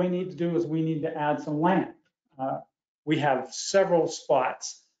 what we need to do is we need to add some land. We have several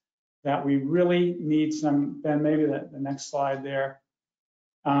spots that we really need some, Ben, maybe the next slide there.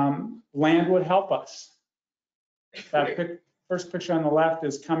 Land would help us. That first picture on the left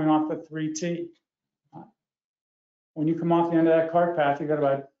is coming off the 3T. When you come off the end of that cart path, you got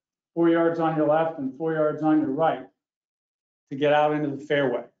about 4 yards on your left and 4 yards on your right to get out into the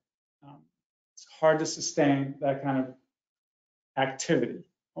fairway. It's hard to sustain that kind of activity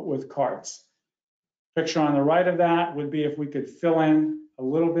with carts. Picture on the right of that would be if we could fill in a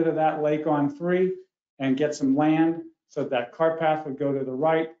little bit of that lake on 3 and get some land so that cart path would go to the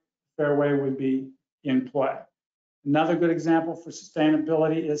right, fairway would be in play. Another good example for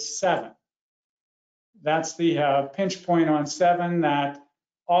sustainability is 7. That's the pinch point on 7 that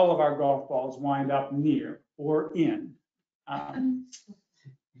all of our golf balls wind up near or in.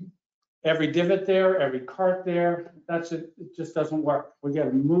 Every divot there, every cart there, that's it. It just doesn't work. We got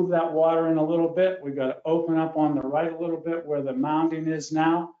to move that water in a little bit. We got to open up on the right a little bit where the mounding is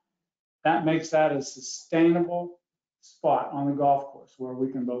now. That makes that a sustainable spot on the golf course where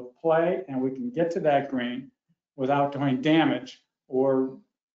we can both play and we can get to that green without doing damage or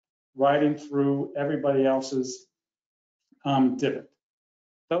riding through everybody else's divot.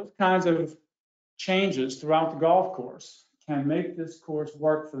 Those kinds of changes throughout the golf course can make this course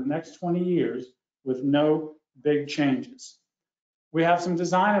work for the next 20 years with no big changes. We have some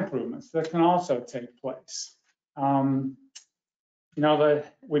design improvements that can also take place. We've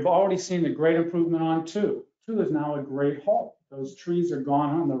already seen the great improvement on 2. 2 is now a great hole. Those trees are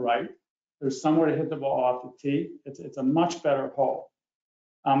gone on the right. There's somewhere to hit the ball off the tee. It's a much better hole.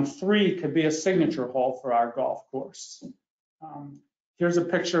 3 could be a signature hole for our golf course. Here's a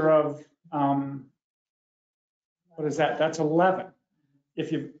picture of, what is that? That's 11.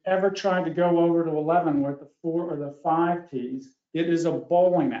 If you've ever tried to go over to 11 with the 4 or the 5 tees, it is a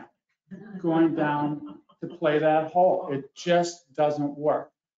bowling alley going down to play that hole. It just doesn't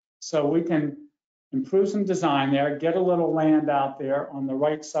work. So we can improve some design there, get a little land out there on the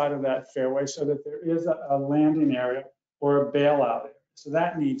right side of that fairway so that there is a landing area or a bailout area. So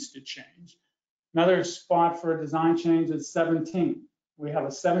that needs to change. Another spot for a design change is 17. We have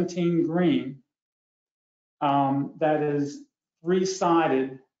a 17 green that is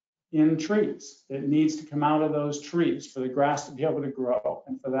 3-sided in trees. It needs to come out of those trees for the grass to be able to grow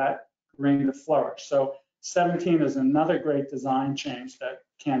and for that green to flourish. So 17 is another great design change that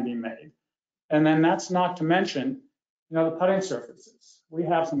can be made. And then that's not to mention, the putting surfaces. We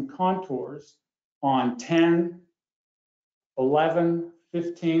have some contours on 10, 11,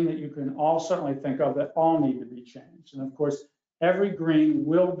 15 that you can all certainly think of that all need to be changed. And of course, every green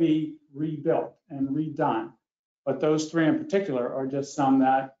will be rebuilt and redone. But those 3 in particular are just some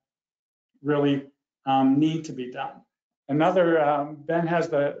that really need to be done. Another, Ben has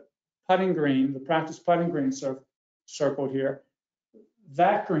the putting green, the practice putting green circled here.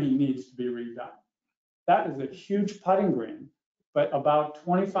 That green needs to be redone. That is a huge putting green, but about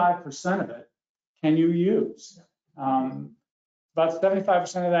 25% of it can you use. About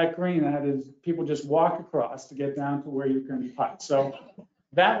 75% of that green, that is, people just walk across to get down to where you can putt. So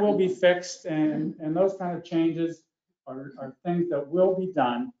that will be fixed, and those kind of changes are things that will be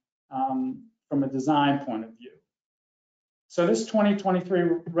done from a design point of view. So this 2023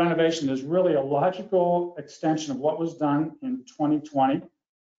 renovation is really a logical extension of what was done in 2020.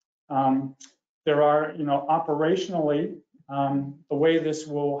 There are, operationally, the way this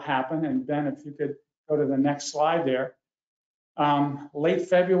will happen, and Ben, if you could go to the next slide there. Late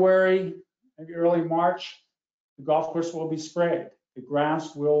February, maybe early March, the golf course will be sprayed. The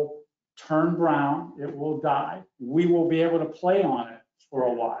grass will turn brown, it will die. We will be able to play on it for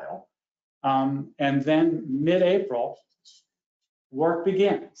a while. And then mid-April, work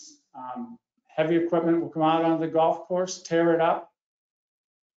begins. Heavy equipment will come out onto the golf course, tear it up,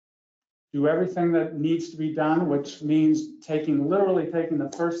 do everything that needs to be done, which means literally taking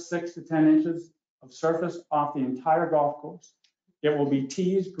the first 6 to 10 inches of surface off the entire golf course. It will be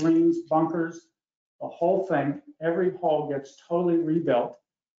tees, greens, bunkers, the whole thing. Every hole gets totally rebuilt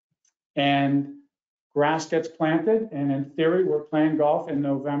and grass gets planted. And in theory, we're playing golf in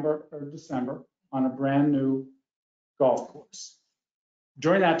November or December on a brand new golf course.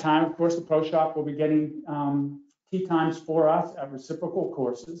 During that time, of course, the Pro Shop will be getting tee times for us at reciprocal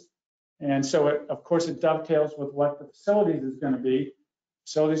courses. And so, of course, it dovetails with what the facilities is going to be.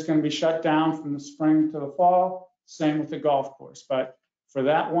 Facilities going to be shut down from the spring to the fall. Same with the golf course. But for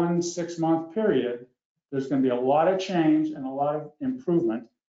that 1 6-month period, there's going to be a lot of change and a lot of improvement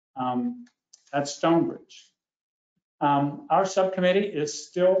at Stonebridge. Our subcommittee is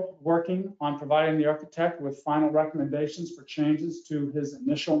still working on providing the architect with final recommendations for changes to his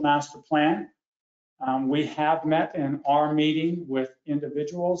initial master plan. We have met and are meeting with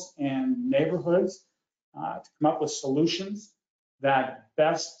individuals and neighborhoods to come up with solutions that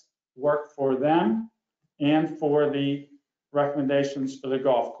best work for them and for the recommendations for the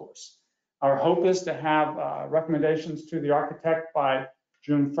golf course. Our hope is to have recommendations to the architect by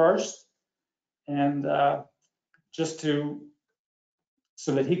June 1st, and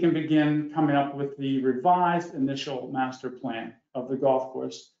so that he can begin coming up with the revised initial master plan of the golf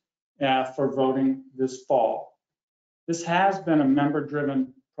course for voting this fall. This has been a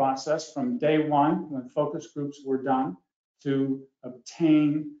member-driven process from day one when focus groups were done to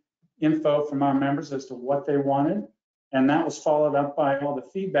obtain info from our members as to what they wanted. And that was followed up by all the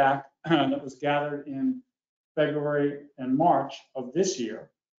feedback that was gathered in February and March of this year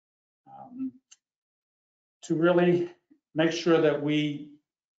to really make sure that we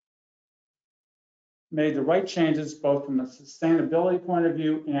made the right changes both from a sustainability point of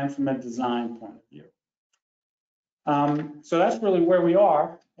view and from a design point of view. So that's really where we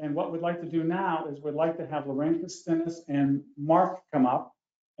are. And what we'd like to do now is we'd like to have Lorraine Costinas and Mark come up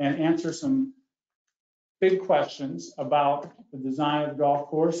and answer some big questions about the design of the golf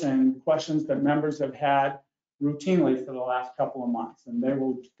course and questions that members have had routinely for the last couple of months. And they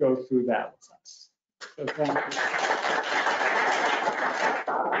will go through that with us. So thank you.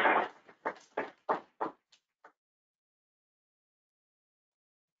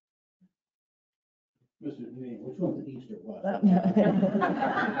 Mr. Dean, which one's the east or west? Which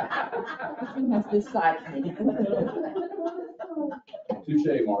one has this side?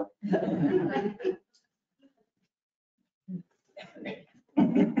 Touche, Mark.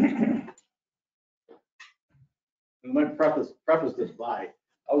 Let me preface this by,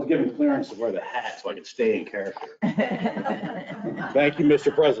 I was given clearance to wear the hat so I could stay in character. Thank you,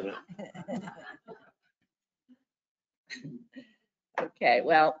 Mr. President. Okay,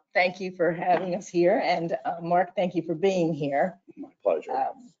 well, thank you for having us here, and Mark, thank you for being here. My pleasure.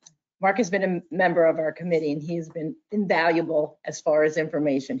 Mark has been a member of our committee, and he's been invaluable as far as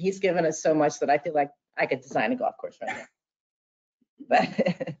information. He's given us so much that I feel like I could design a golf course right now.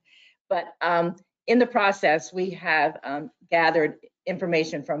 But in the process, we have gathered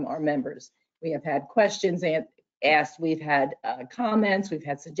information from our members. We have had questions asked, we've had comments, we've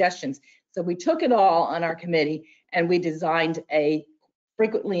had suggestions. So we took it all on our committee and we designed a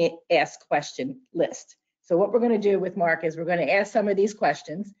frequently asked question list. So what we're going to do with Mark is we're going to ask some of these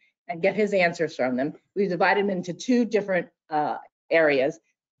questions and get his answers from them. We've divided them into two different areas,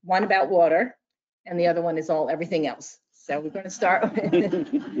 one about water and the other one is everything else. So we're going to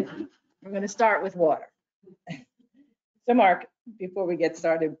start with water. So Mark, before we get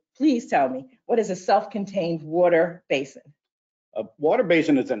started, please tell me, what is a self-contained water basin? A water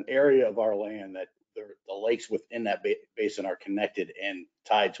basin is an area of our land that the lakes within that basin are connected and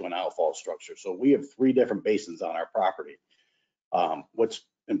tied to an outfall structure. So we have 3 different basins on our property. What's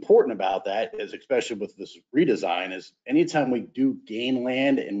important about that is, especially with this redesign, is anytime we do gain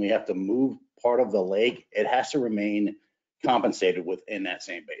land and we have to move part of the lake, it has to remain compensated within that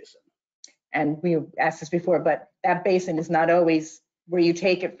same basin. And we asked this before, but that basin is not always where you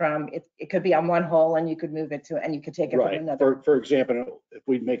take it from. It could be on one hole and you could move it to, and you could take it from another. For example, if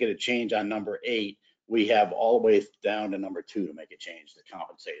we make it a change on number 8, we have all the way down to number 2 to make a change to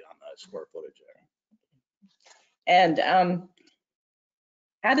compensate on the square footage there. And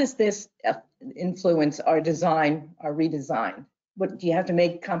how does this influence our design, our redesign? What, do you have to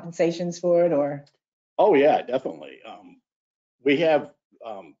make compensations for it, or? Oh yeah, definitely. We have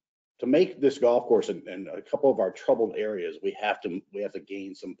to make this golf course in a couple of our troubled areas, we have to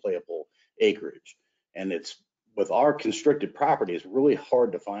gain some playable acreage. And it's with our constricted property, it's really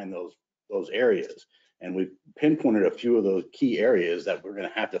hard to find those areas. And we've pinpointed a few of those key areas that we're going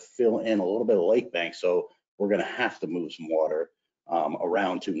to have to fill in a little bit of lake bank. So we're going to have to move some water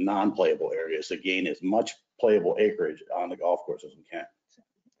around to non-playable areas to gain as much playable acreage on the golf course as we can.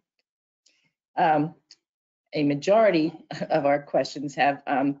 A majority of our questions have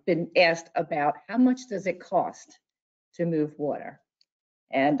been asked about how much does it cost to move water?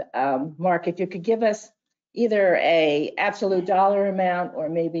 And Mark, if you could give us either a absolute dollar amount or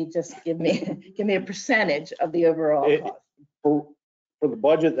maybe just give me a percentage of the overall cost. For the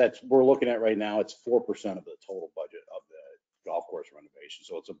budget that we're looking at right now, it's 4% of the total budget of the golf course renovation.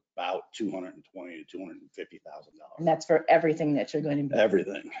 So it's about $220,000 to $250,000. And that's for everything that you're going to do.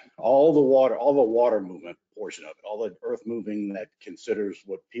 Everything, all the water movement portion of it, all the earth moving that considers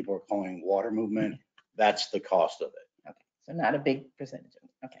what people are calling water movement, that's the cost of it. Okay, so not a big percentage.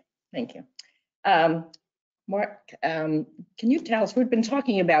 Okay, thank you. Mark, can you tell us, we've been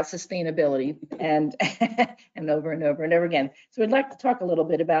talking about sustainability and over and over and over again. So we'd like to talk a little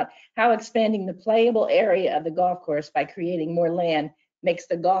bit about how expanding the playable area of the golf course by creating more land makes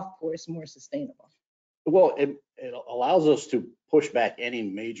the golf course more sustainable. Well, it allows us to push back any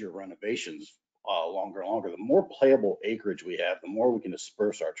major renovations longer and longer. The more playable acreage we have, the more we can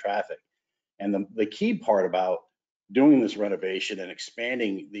disperse our traffic. And the key part about doing this renovation and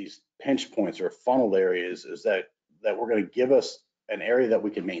expanding these pinch points or funneled areas is that we're going to give us an area that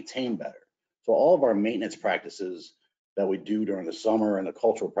we can maintain better. So all of our maintenance practices that we do during the summer and the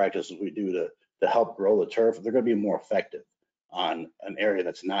cultural practices we do to help grow the turf, they're going to be more effective on an area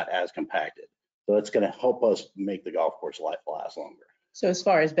that's not as compacted. So it's going to help us make the golf course life last longer. So as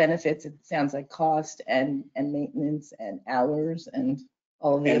far as benefits, it sounds like cost and maintenance and hours and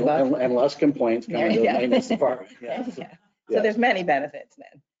all of the above. And less complaints coming to the Yeah. maintenance department. Yeah. Yeah. So there's many benefits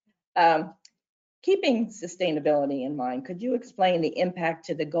then. Keeping sustainability in mind, could you explain the impact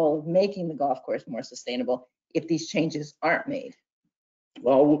to the goal of making the golf course more sustainable if these changes aren't made?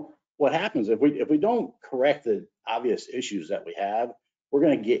 Well, what happens if we don't correct the obvious issues that we have, we're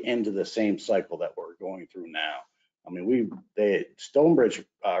going to get into the same cycle that we're going through now. I mean, Stonebridge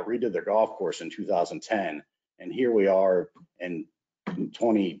redid their golf course in 2010, and here we are in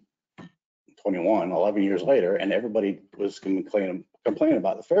 2021, 11 years later, and everybody was complaining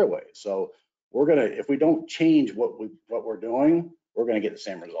about the fairway. So if we don't change what we're doing, we're gonna get the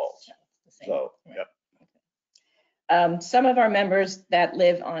same results. So, yep. Some of our members that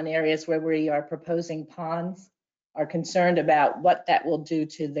live on areas where we are proposing ponds are concerned about what that will do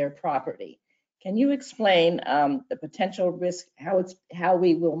to their property. Can you explain the potential risk, how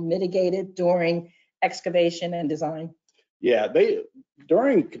we will mitigate it during excavation and design? Yeah,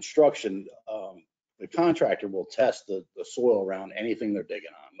 during construction, the contractor will test the soil around anything they're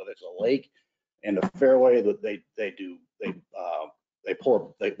digging on, whether it's a lake and a fairway that they pull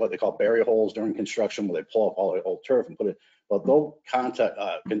up what they call bury holes during construction, where they pull up all the old turf and put it, but they'll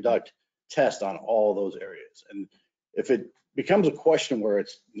conduct tests on all those areas. And if it becomes a question where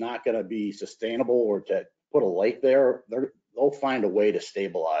it's not going to be sustainable or to put a lake there, they'll find a way to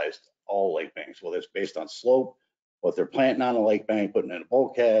stabilize all lake banks, whether it's based on slope, what they're planting on a lake bank, putting in a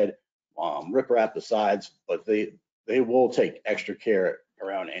bulkhead, riprap the sides, but they will take extra care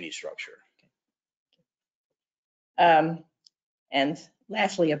around any structure. And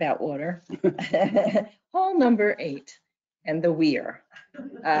lastly, about water, hole number 8 and the weir.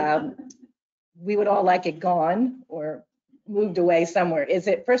 We would all like it gone or moved away somewhere.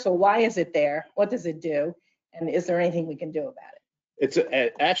 First of all, why is it there? What does it do? And is there anything we can do about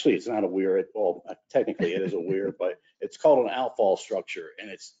it? Actually, it's not a weir. Well, technically it is a weir, but it's called an outfall structure,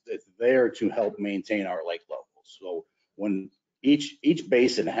 and it's there to help maintain our lake levels. So when each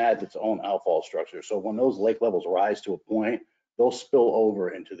basin has its own outfall structure, so when those lake levels rise to a point, they'll spill over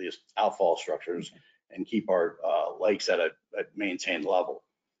into these outfall structures and keep our lakes at a maintained level.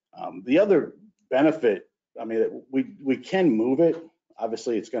 The other benefit, I mean, we can move it.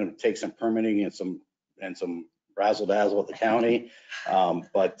 Obviously, it's going to take some permitting and some razzle dazzle at the county,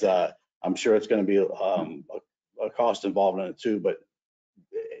 but I'm sure it's going to be a cost involved in it too. But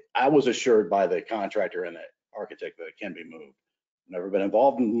I was assured by the contractor and the architect that it can be moved. Never been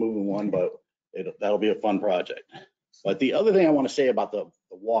involved in moving one, but that'll be a fun project. But the other thing I want to say about the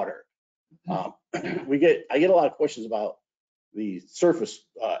water, I get a lot of questions about the surface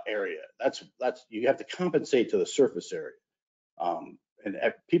area. That's you have to compensate to the surface area, and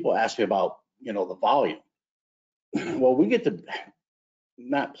people ask me about the volume. Well, we get to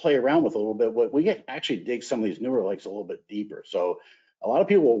not play around with it a little bit, but we get actually dig some of these newer lakes a little bit deeper. So a lot of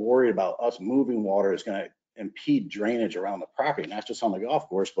people are worried about us moving water is going to impede drainage around the property, not just on the golf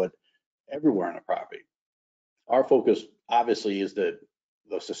course, but everywhere on the property. Our focus obviously is the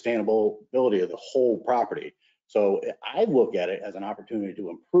sustainability of the whole property. So I look at it as an opportunity to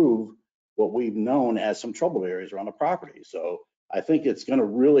improve what we've known as some troubled areas around the property. So I think it's going to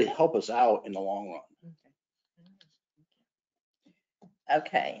really help us out in the long run.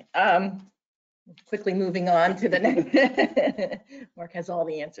 Okay. Quickly moving on to the next. Mark has all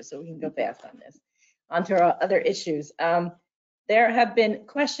the answers, so we can go fast on this. On to our other issues. There have been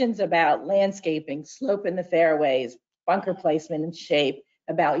questions about landscaping, slope in the fairways, bunker placement and shape,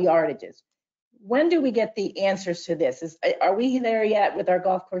 about yardages. When do we get the answers to this? Are we there yet with our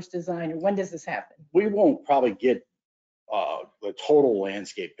golf course design, or when does this happen? We won't probably get the total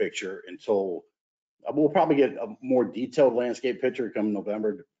landscape picture until we'll probably get a more detailed landscape picture come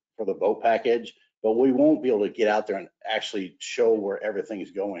November for the vote package, but we won't be able to get out there and actually show where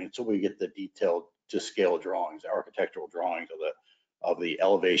everything's going until we get the detailed to scale drawings, architectural drawings of the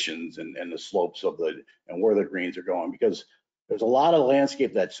elevations and the slopes and where the greens are going, because there's a lot of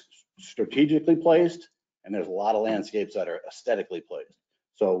landscape that's strategically placed and there's a lot of landscapes that are aesthetically placed.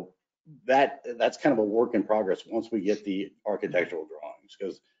 So that's kind of a work in progress once we get the architectural drawings,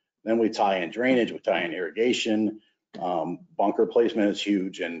 because then we tie in drainage, we tie in irrigation, bunker placement is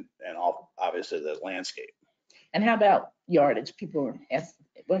huge, and obviously the landscape. And how about yardage? People ask,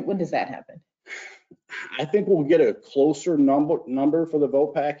 when does that happen? I think we'll get a closer number for the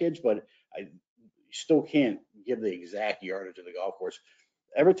vote package, but I still can't give the exact yardage of the golf course.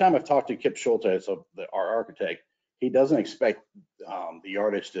 Every time I've talked to Kip Schulte, our architect, he doesn't expect the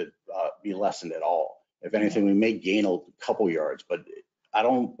yardage to be lessened at all. If anything, we may gain a couple yards, but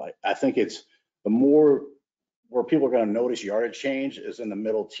I think it's the more where people are going to notice yardage change is in the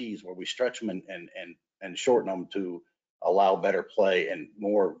middle tees where we stretch them and shorten them to allow better play and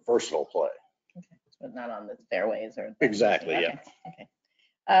more versatile play. Okay, but not on the fairways or. Exactly, Okay, okay.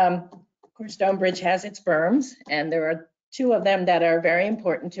 Of course, Stonebridge has its berms, and there are two of them that are very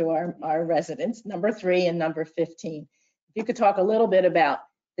important to our residents, number 3 and number 15. If you could talk a little bit about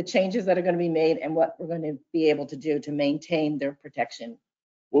the changes that are going to be made and what we're going to be able to do to maintain their protection.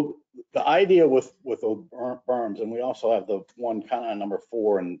 Well, the idea with those berms, and we also have the one kind of number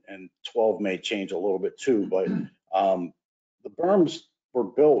 4 and 12 may change a little bit too, but the berms were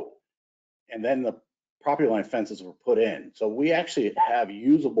built and then the property line fences were put in. So we actually have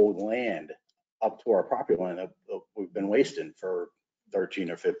usable land up to our property line that we've been wasting for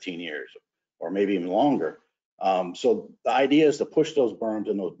 13 or 15 years, or maybe even longer. So the idea is to push those berms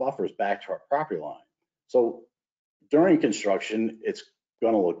and those buffers back to our property line. So during construction, it's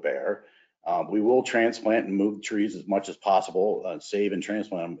going to look bare. We will transplant and move trees as much as possible, save and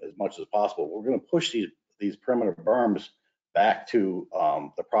transplant them as much as possible. We're going to push these perimeter berms back to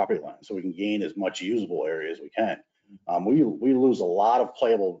the property line so we can gain as much usable area as we can. We lose a lot of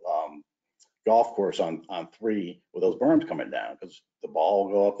playable golf course on 3 with those berms coming down because the ball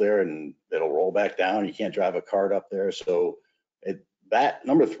will go up there and it'll roll back down. You can't drive a cart up there. So that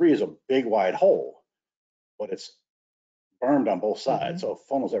number 3 is a big wide hole, but it's bermed on both sides. So it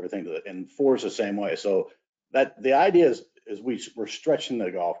funnels everything to and 4 is the same way. So that the idea is we're stretching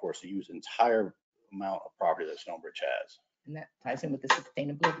the golf course to use entire amount of property that Stonebridge has. And that ties in with the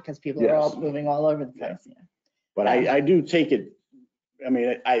sustainability because people are all moving all over the place. Yeah. But I do take it, I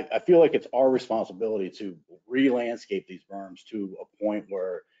mean, I feel like it's our responsibility to re-landscape these berms to a point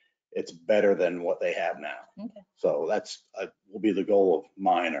where it's better than what they have now. Okay. So that's will be the goal of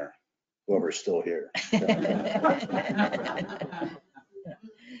mine or whoever's still here.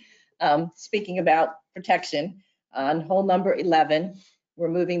 Speaking about protection, on hole number 11, we're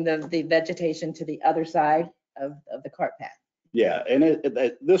moving the vegetation to the other side of the cart path. Yeah, and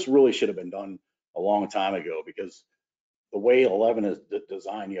this really should have been done a long time ago because the way 11 is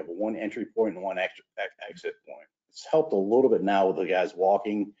designed, you have one entry point and one exit point. It's helped a little bit now with the guys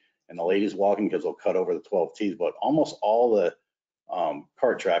walking and the ladies walking because they'll cut over the 12 tees, but almost all the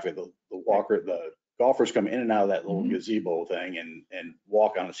cart traffic, the golfers come in and out of that little gazebo thing and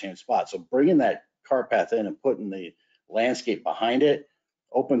walk on the same spot. So bringing that cart path in and putting the landscape behind it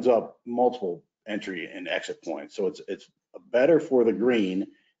opens up multiple entry and exit points. So it's better for the green.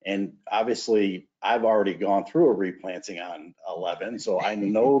 And obviously I've already gone through a replanting on 11, so I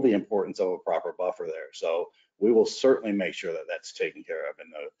know the importance of a proper buffer there. So we will certainly make sure that that's taken care of,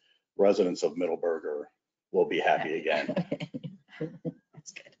 and the residents of Middleburg will be happy again.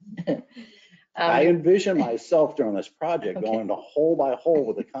 That's good. I envision myself during this project going to hole by hole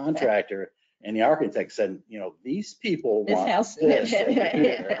with the contractor, and the architect said, you know, these people This want house. this over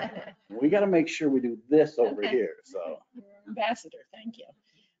here. We got to make sure we do this over here. So, Ambassador, thank you.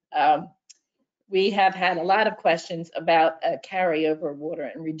 We have had a lot of questions about carryover water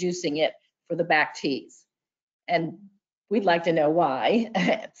and reducing it for the back tees. And we'd like to know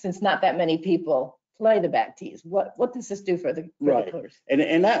why, since not that many people play the back tees. What does this do for the course?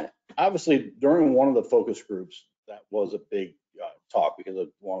 And that obviously during one of the focus groups, that was a big talk because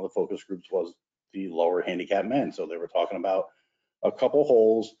one of the focus groups was the lower handicap men. So they were talking about a couple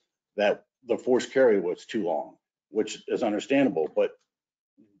holes that the forced carry was too long, which is understandable. But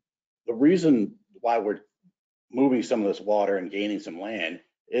the reason why we're moving some of this water and gaining some land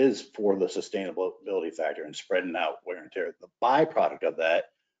is for the sustainability factor and spreading out wear and tear. The byproduct of that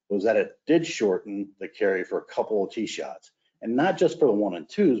was that it did shorten the carry for a couple of tee shots, and not just for the 1 and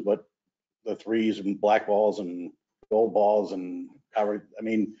 2s, but the 3s and black balls and gold balls and covered. I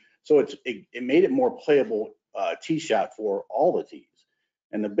mean, so it made it more playable tee shot for all the tees.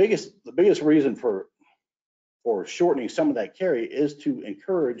 And the biggest reason for shortening some of that carry is to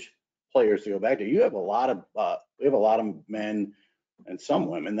encourage players to go back to. You have a lot of we have a lot of men and some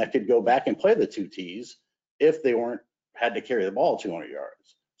women that could go back and play the 2 tees if they had to carry the ball 200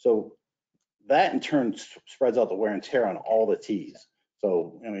 yards. So that in turn spreads out the wear and tear on all the tees.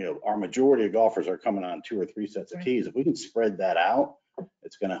 So, I mean, our majority of golfers are coming on 2 or 3 sets of tees. If we can spread that out,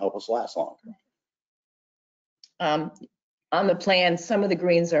 it's going to help us last longer. On the plan, some of the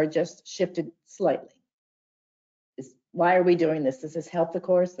greens are just shifted slightly. Why are we doing this? Does this help the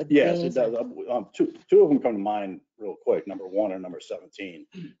course? Yes, it does. Two of them come to mind real quick. Number 1 and number 17.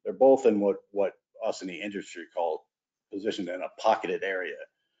 They're both in what us in the industry call positioned in a pocketed area,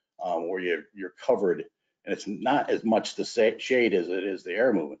 where you're covered And it's not as much the shade as it is the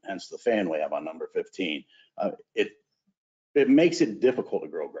air movement, hence the fan we have on number 15. It makes it difficult to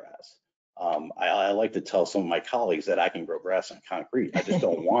grow grass. I like to tell some of my colleagues that I can grow grass on concrete. I just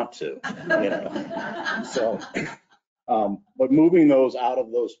don't want to, you know. So, but moving those out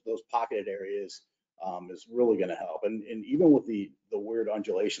of those pocketed areas is really going to help. And even with the weird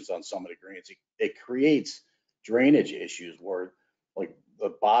undulations on some of the greens, it creates drainage issues where like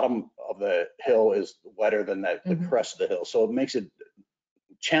the bottom of the hill is wetter than the crest of the hill. So it makes it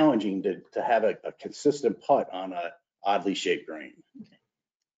challenging to have a consistent putt on a oddly shaped green.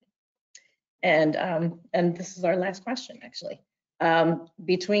 And this is our last question, actually.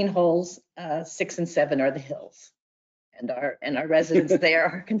 Between holes 6 and 7 are the hills. And our residents there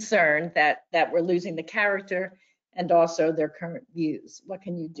are concerned that we're losing the character and also their current views. What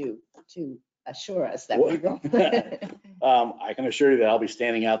can you do to assure us that we won't? I can assure you that I'll be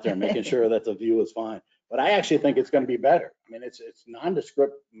standing out there making sure that the view is fine. But I actually think it's going to be better. I mean, it's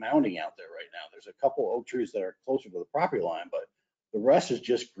nondescript mounding out there right now. There's a couple oak trees that are closer to the property line, but the rest is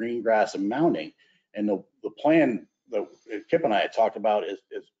just green grass and mounding. And the plan that Kip and I had talked about is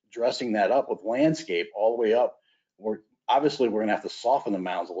dressing that up with landscape all the way up. Obviously we're going to have to soften the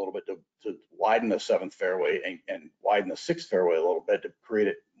mounds a little bit to widen the 7th fairway and widen the 6th fairway a little bit to create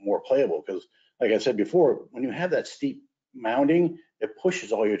it more playable. Because like I said before, when you have that steep mounding, it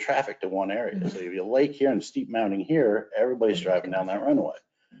pushes all your traffic to one area. So if you lake here and steep mounding here, everybody's driving down that runway.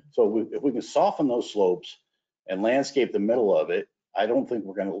 So if we can soften those slopes and landscape the middle of it, I don't think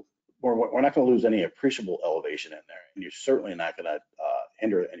we're not going to lose any appreciable elevation in there. And you're certainly not going to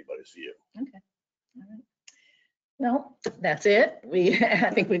hinder anybody's view. Okay. All right. Well, that's it.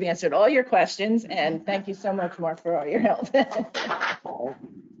 I think we've answered all your questions, and thank you so much, Mark, for all your help.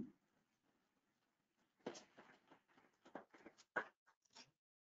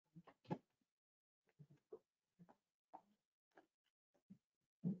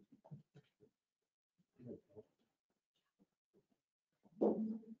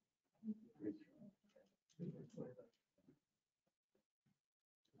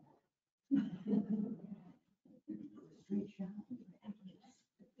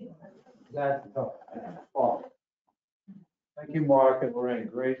 That's tough. Oh. Thank you, Mark and Lorraine.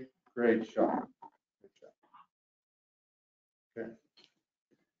 Great shot. Good job. Okay.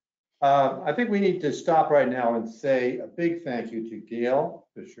 I think we need to stop right now and say a big thank you to Gail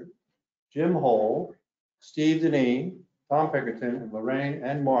Fisher, Jim Hole, Steve Deneen, Tom Pickerton, and Lorraine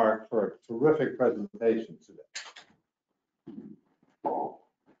and Mark for a terrific presentation today.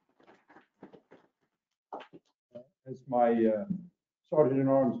 As my Sergeant in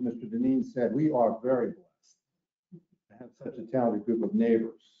Arms, Mr. Deneen said, we are very blessed to have such a talented group of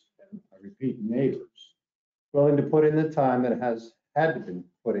neighbors. I repeat, neighbors, willing to put in the time that has had to be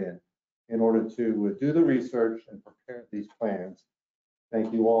put in order to do the research and prepare these plans.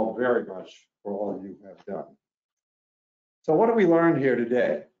 Thank you all very much for all you have done. So what have we learned here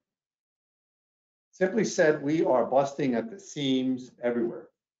today? Simply said, we are busting at the seams everywhere,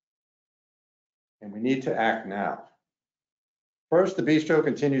 and we need to act now. First, the bistro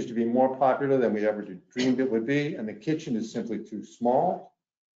continues to be more popular than we ever dreamed it would be, and the kitchen is simply too small.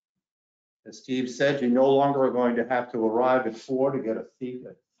 As Steve said, you no longer are going to have to arrive at 4 to get a seat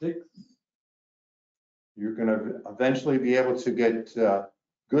at 6. You're going to eventually be able to get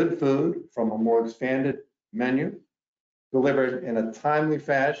good food from a more expanded menu, delivered in a timely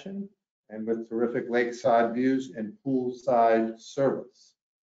fashion and with terrific lakeside views and poolside service.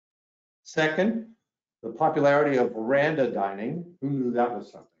 Second, the popularity of veranda dining. Who knew that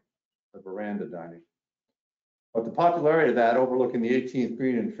was something? The veranda dining. But the popularity of that overlooking the 18th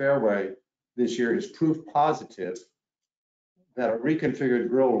green and fairway this year is proof positive that a reconfigured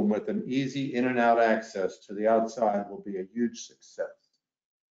grill room with an easy in and out access to the outside will be a huge success.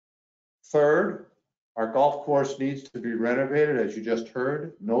 Third, our golf course needs to be renovated, as you just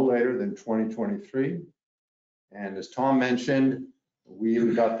heard, no later than 2023. And as Tom mentioned, we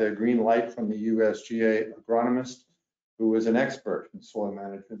even got the green light from the USGA agronomist, who is an expert in soil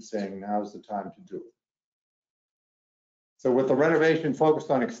management, saying now's the time to do it. So with the renovation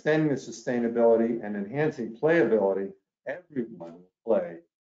focused on extending the sustainability and enhancing playability, everyone will play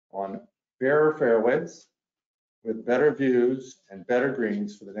on fairer fairways with better views and better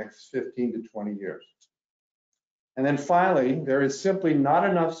greens for the next 15 to 20 years. And then finally, there is simply not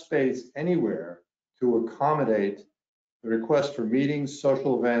enough space anywhere to accommodate the request for meetings,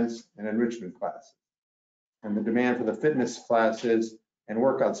 social events, and enrichment classes. And the demand for the fitness classes and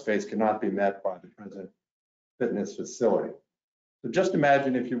workout space cannot be met by the present fitness facility. So just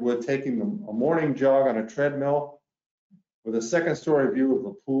imagine, if you would, taking a morning jog on a treadmill with a second-story view of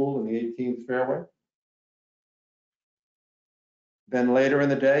the pool in the 18th fairway, Then later in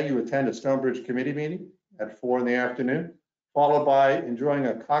the day, you attend a Stonebridge committee meeting at 4 in the afternoon, followed by enjoying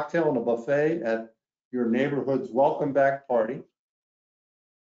a cocktail and a buffet at your neighborhood's welcome back party.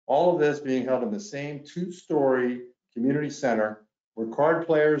 All of this being held in the same 2-story community center where card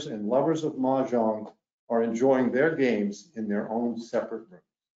players and lovers of mahjong are enjoying their games in their own separate rooms.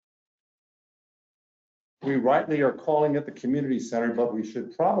 We rightly are calling it the community center, but we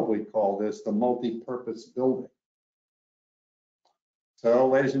should probably call this the multi-purpose building. So,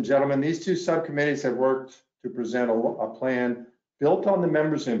 ladies and gentlemen, these 2 subcommittees have worked to present a plan built on the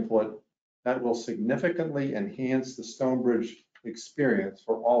members' input that will significantly enhance the Stonebridge experience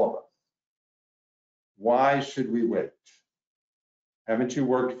for all of us. Why should we wait? Haven't you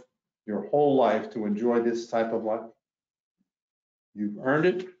worked your whole life to enjoy this type of life? You've earned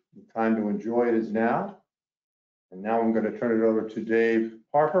it. The time to enjoy it is now. And now I'm going to turn it over to Dave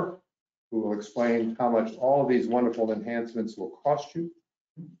Harper, who will explain how much all of these wonderful enhancements will cost you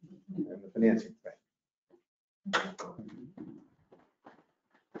and the financing thing.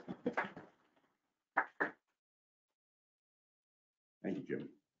 Thank you, Jim.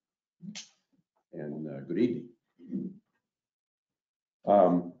 And good evening.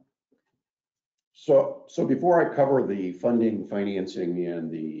 So before I cover the funding, financing,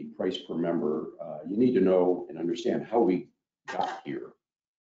 and the price per member, you need to know and understand how we got here.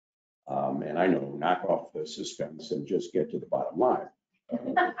 And I know, knock off the suspense and just get to the bottom line.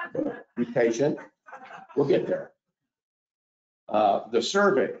 Be patient, we'll get there. The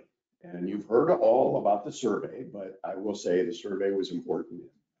survey, and you've heard all about the survey, but I will say the survey was important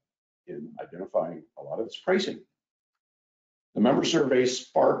in identifying a lot of its pricing. The member survey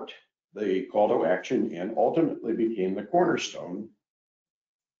sparked the call to action and ultimately became the cornerstone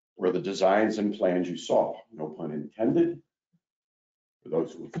for the designs and plans you saw, no pun intended. For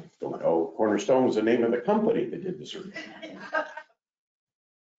those who don't know, Cornerstone is the name of the company that did the survey.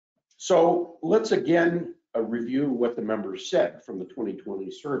 So let's again review what the members said from the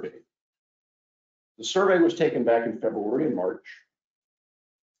 2020 survey. The survey was taken back in February and March.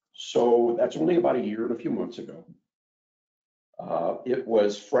 So that's only about a year and a few months ago. It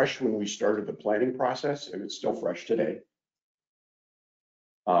was fresh when we started the planning process, and it's still fresh today.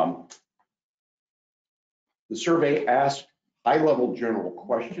 The survey asked high-level general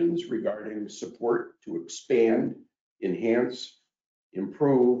questions regarding support to expand, enhance,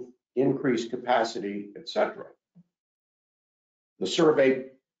 improve, increase capacity, etc. The survey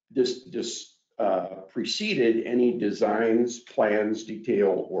preceded any designs, plans,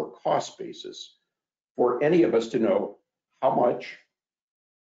 detail, or cost basis for any of us to know how much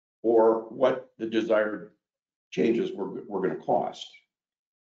or what the desired changes were going to cost,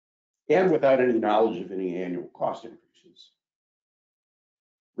 and without any knowledge of any annual cost increases.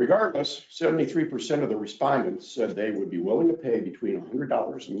 Regardless, 73% of the respondents said they would be willing to pay between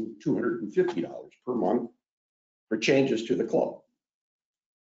 $100 and $250 per month for changes to the club.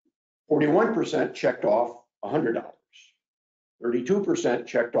 41% checked off $100. 32%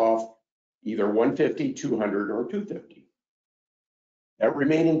 checked off either $150, $200, or $250. That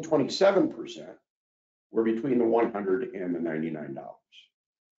remaining 27% were between the $100 and the $99.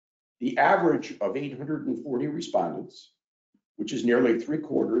 The average of 840 respondents, which is nearly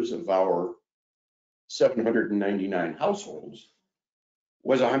 3/4 of our 799 households,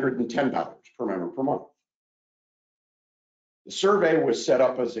 was $110 per member per month. The survey was set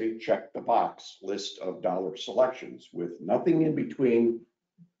up as a check the box list of dollar selections with nothing in between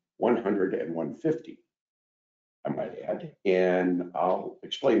 100 and 150, I might add, and I'll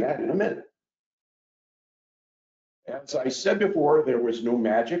explain that in a minute. As I said before, there was no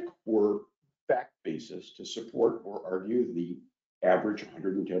magic or fact basis to support or argue the average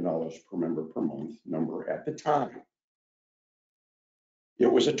 $110 per member per month number at the time.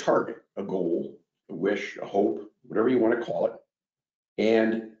 It was a target, a goal, a wish, a hope, whatever you want to call it,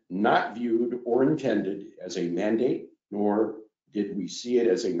 and not viewed or intended as a mandate, nor did we see it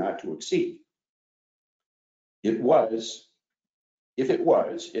as a not to exceed. It was, if it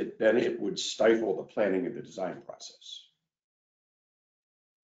was, then it would stifle the planning and the design process.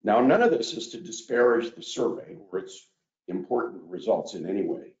 Now, none of this is to disparage the survey or its important results in any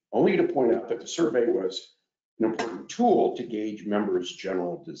way, only to point out that the survey was an important tool to gauge members'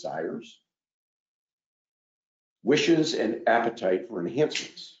 general desires, wishes, and appetite for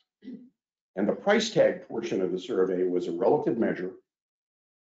enhancements. And the price tag portion of the survey was a relative measure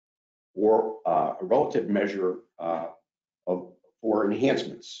for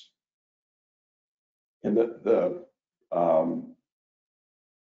enhancements. And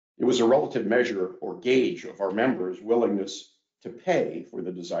it was a relative measure or gauge of our members' willingness to pay for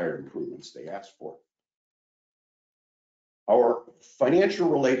the desired improvements they asked for. Our financial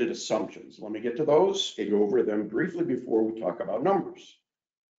related assumptions, let me get to those and go over them briefly before we talk about numbers.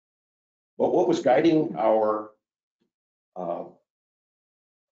 But what was guiding our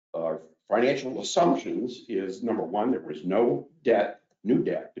financial assumptions is, number one, there was no debt, new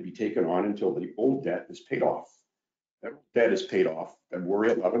debt to be taken on until the old debt is paid off. That debt is paid off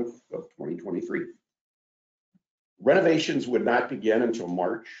February 11th of 2023. Renovations would not begin until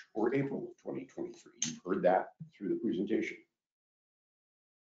March or April of 2023. You've heard that through the presentation.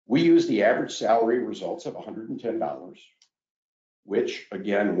 We used the average salary results of $110, which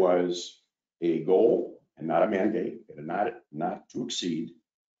again was a goal and not a mandate, and not to exceed.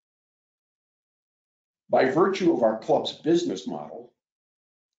 By virtue of our club's business model,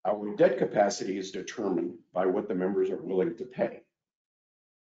 our debt capacity is determined by what the members are willing to pay.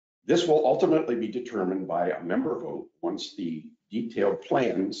 This will ultimately be determined by a member vote once the detailed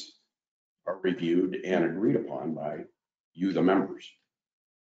plans are reviewed and agreed upon by you, the members.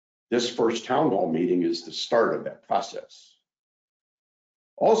 This first town hall meeting is the start of that process.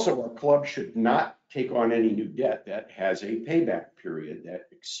 Also, our club should not take on any new debt that has a payback period that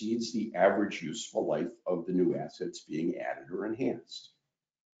exceeds the average useful life of the new assets being added or enhanced.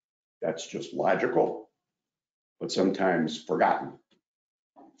 That's just logical, but sometimes forgotten.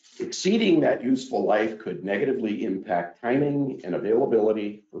 Exceeding that useful life could negatively impact timing and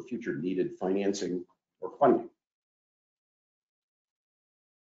availability for future needed financing or funding.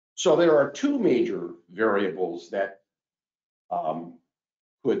 So there are two major variables that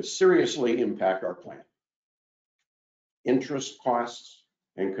could seriously impact our plan: interest costs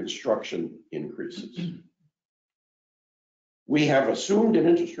and construction increases. We have assumed an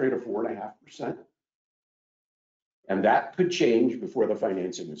interest rate of 4.5%, and that could change before the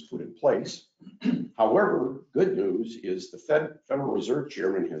financing is put in place. However, good news is the Federal Reserve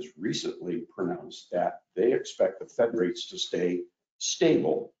Chairman has recently pronounced that they expect the Fed rates to stay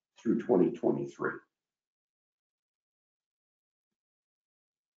stable through 2023.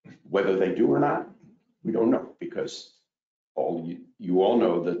 Whether they do or not, we don't know, because you all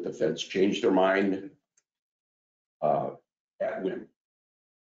know that the Fed's changed their mind at whim.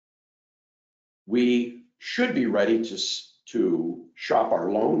 We should be ready to shop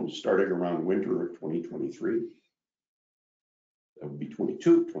our loans starting around winter of 2023. That would be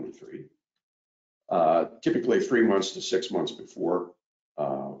 22, 23. Typically 3 months to 6 months before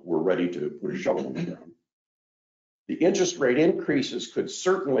we're ready to put a shovel in the ground. The interest rate increases could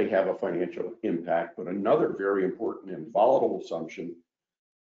certainly have a financial impact, but another very important and volatile assumption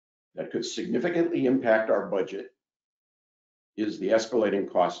that could significantly impact our budget is the escalating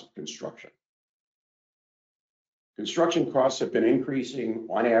cost of construction. Construction costs have been increasing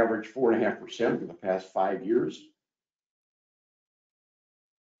on average 4.5% for the past 5 years.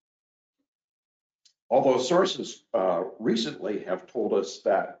 Although sources recently have told us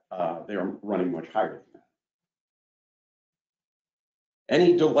that they are running much higher than that.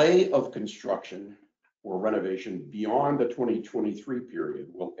 Any delay of construction or renovation beyond the 2023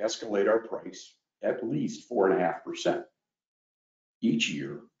 period will escalate our price at least 4.5% each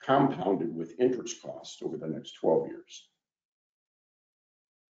year, compounded with interest costs over the next 12 years.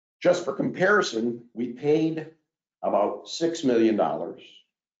 Just for comparison, we paid about $6 million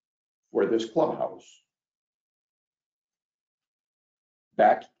for this clubhouse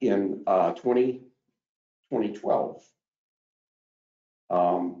back in 2012.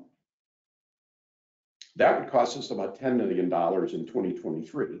 That would cost us about $10 million in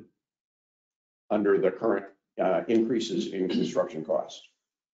 2023 under the current increases in construction costs,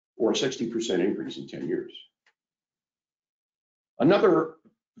 or a 60% increase in 10 years. Another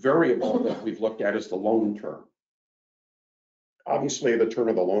variable that we've looked at is the loan term. Obviously, the term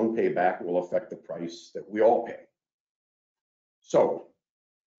of the loan payback will affect the price that we all pay. So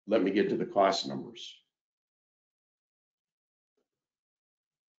let me get to the cost numbers.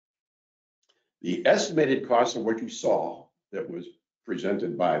 The estimated cost of what you saw that was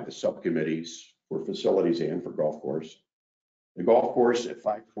presented by the subcommittees for facilities and for golf course. The golf course at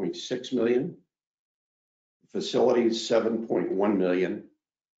 5.6 million, facilities 7.1 million.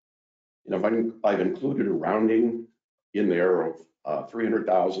 And I've included a rounding in there of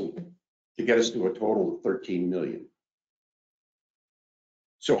 300,000 to get us to a total of 13 million.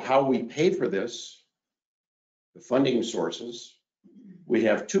 So how we pay for this, the funding sources, we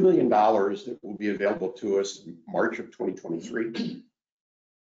have $2 million that will be available to us in March of 2023.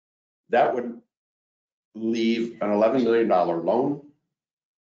 That would leave an $11 million loan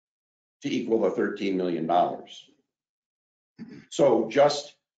to equal the $13 million. So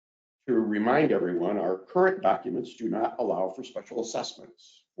just to remind everyone, our current documents do not allow for special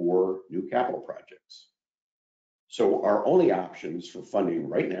assessments for new capital projects. So our only options for funding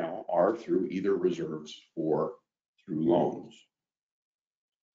right now are through either reserves or through loans.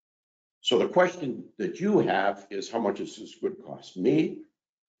 So the question that you have is, how much is this going to cost me?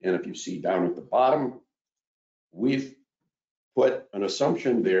 And if you see down at the bottom, we've put an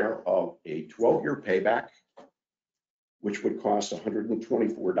assumption there of a 12-year payback, which would cost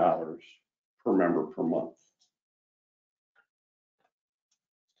 $124 per member per month.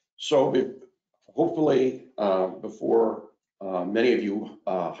 So hopefully, before many of you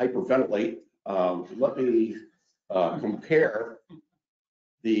hyperventilate, let me compare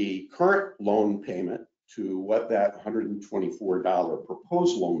the current loan payment to what that $124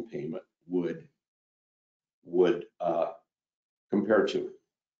 proposed loan payment would compare to.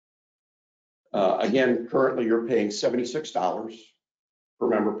 Again, currently you're paying $76 per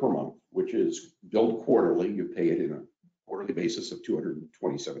member per month, which is billed quarterly. You pay it in a quarterly basis of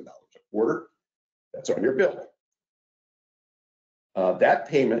 $227 a quarter. That's on your bill. That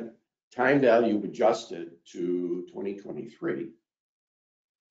payment, time value adjusted to 2023,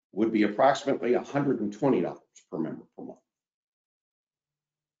 would be approximately $120 per member per month.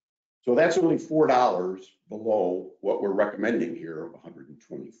 So that's only $4 below what we're recommending here of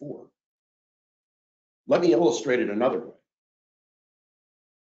 124. Let me illustrate it another way.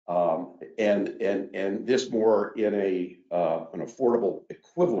 And this more in an affordable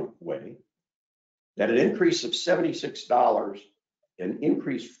equivalent way, that an increase of $76, an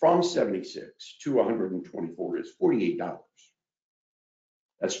increase from 76 to 124 is $48.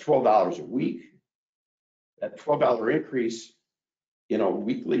 That's $12 a week. That $12 increase in a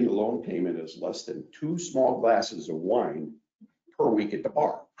weekly loan payment is less than 2 small glasses of wine per week at the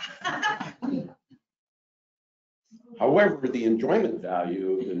bar. However, the enjoyment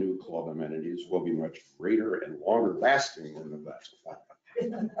value of the new club amenities will be much greater and longer lasting than the glass of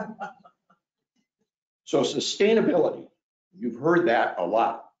wine. So sustainability, you've heard that a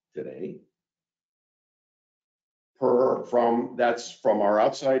lot today. That's from our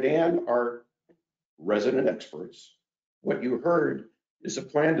outside and our resident experts. What you heard is the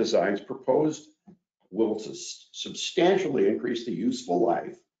plan designs proposed will substantially increase the useful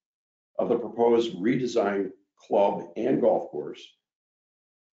life of the proposed redesigned club and golf course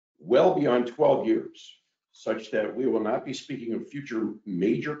well beyond 12 years, such that we will not be speaking of future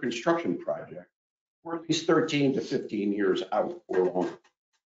major construction project for at least 13 to 15 years out or longer.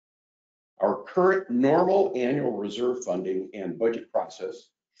 Our current normal annual reserve funding and budget process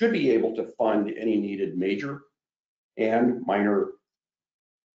should be able to fund any needed major and minor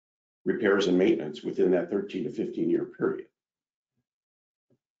repairs and maintenance within that 13 to 15-year period.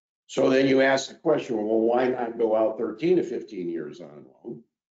 So then you ask the question, well, why not go out 13 to 15 years on loan?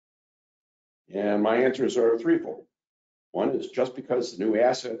 And my answers are threefold. One is just because the new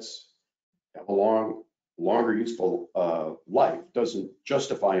assets have a longer useful life doesn't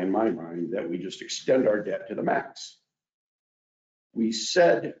justify in my mind that we just extend our debt to the max. We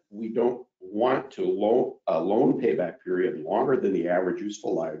said we don't want to loan payback period longer than the average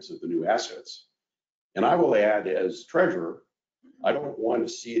useful lives of the new assets. And I will add, as treasurer, I don't want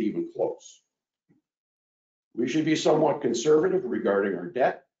to see it even close. We should be somewhat conservative regarding our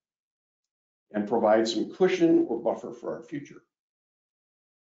debt and provide some cushion or buffer for our future.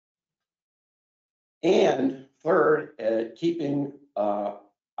 And third, keeping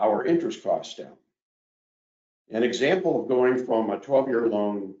our interest costs down. An example of going from a 12-year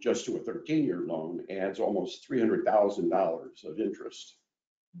loan just to a 13-year loan adds almost $300,000 of interest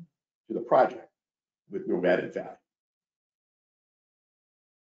to the project with no added value.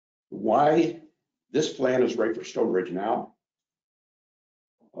 Why this plan is right for Stonebridge now?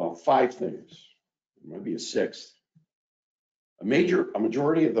 5 things. It might be a 6th. A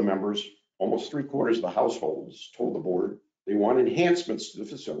majority of the members, almost 3/4 of the households, told the board they want enhancements to the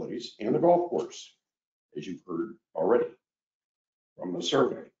facilities and the golf course, as you've heard already from the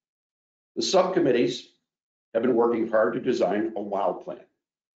survey. The subcommittees have been working hard to design a wow plan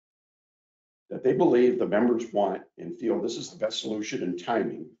that they believe the members want and feel this is the best solution and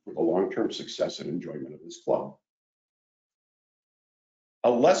timing for the long-term success and enjoyment of this club. A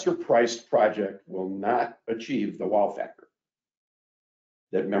lesser priced project will not achieve the wow factor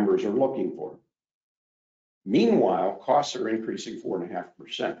that members are looking for. Meanwhile, costs are increasing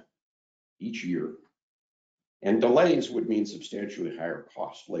 4.5% each year, and delays would mean substantially higher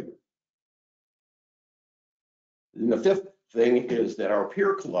cost labor. And the 5th thing is that our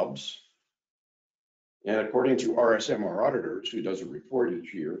peer clubs, and according to RSM, our auditors, who does a report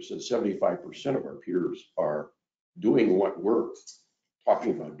each year, says 75% of our peers are doing what we're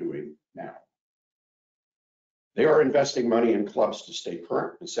talking about doing now. They are investing money in clubs to stay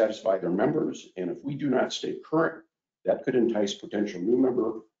current and satisfy their members. And if we do not stay current, that could entice potential new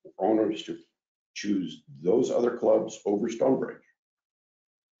member owners to choose those other clubs over Stonebridge.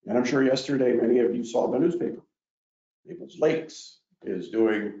 And I'm sure yesterday, many of you saw the newspaper. Naples Lakes is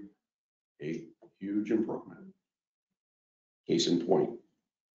doing a huge improvement. Case in point.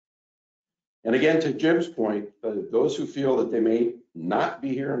 And again, to Jim's point, those who feel that they may not be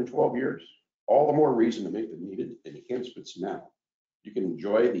here in 12 years, all the more reason to make the needed enhancements now. You can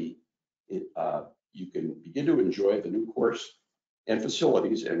enjoy you can begin to enjoy the new course and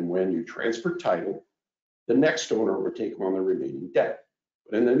facilities, and when you transfer title, the next owner will take on the remaining debt.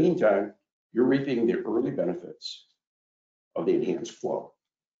 But in the meantime, you're reaping the early benefits of the enhanced flow.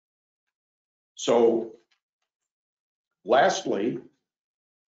 So lastly,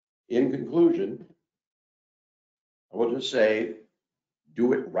 in conclusion, I will just say,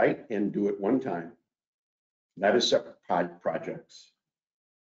 do it right and do it one time. That is separate projects,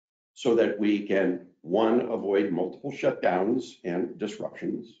 so that we can, one, avoid multiple shutdowns and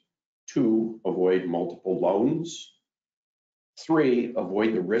disruptions, two, avoid multiple loans, three,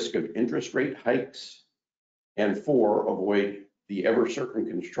 avoid the risk of interest rate hikes, and four, avoid the ever certain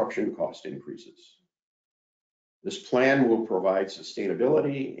construction cost increases. This plan will provide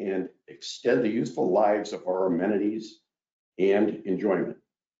sustainability and extend the useful lives of our amenities and enjoyment.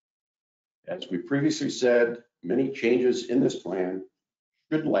 As we previously said, many changes in this plan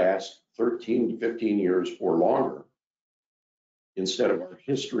should last 13 to 15 years or longer, instead of our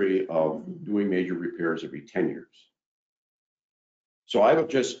history of doing major repairs every 10 years. So I will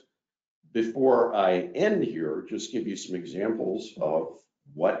just, before I end here, just give you some examples of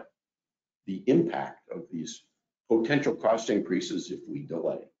what the impact of these potential cost increases if we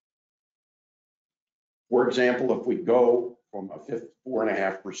delay. For example, if we go from a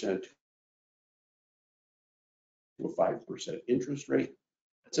 4.5% to a 5% interest rate,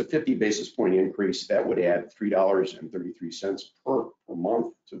 that's a 50 basis point increase. That would add $3.33 per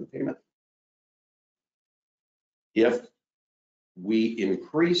month to the payment. If we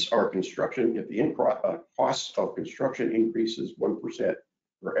increase our construction, if the cost of construction increases 1%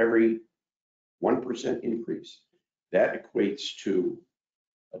 for every 1% increase, that equates to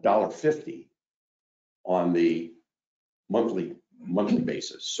 $1.50 on the monthly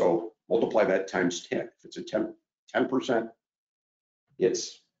basis. So multiply that times 10. If it's a 10%,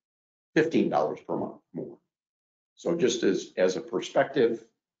 it's $15 per month more. So just as a perspective,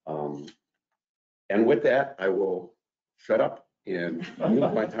 and with that, I will shut up and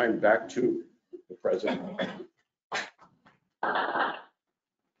move my time back to the president.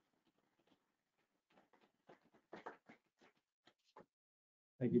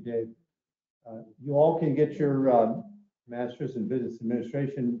 Thank you, Dave. You all can get your Master's in Business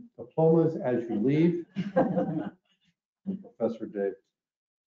Administration diplomas as you leave. Professor Dave.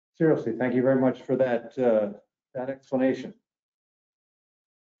 Seriously, thank you very much for that explanation.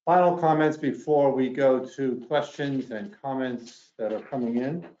 Final comments before we go to questions and comments that are coming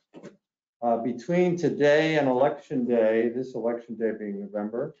in. Between today and Election Day, this Election Day being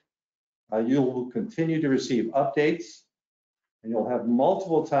November, you will continue to receive updates, and you'll have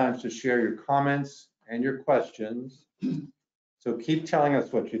multiple times to share your comments and your questions. So keep telling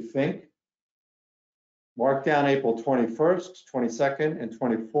us what you think. Mark down April 21st, 22nd, and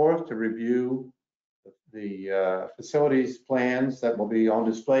 24th to review the facilities plans that will be on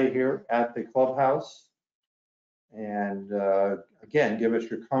display here at the clubhouse. And again, give us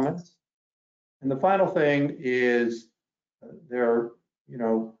your comments. And the final thing is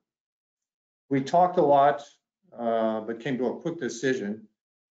we talked a lot, but came to a quick decision.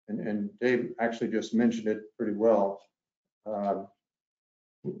 And Dave actually just mentioned it pretty well.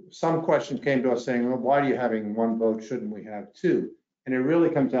 Some question came to us saying, well, why are you having one vote? Shouldn't we have two? And it really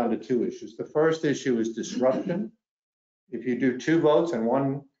comes down to two issues. The first issue is disruption. If you do two votes and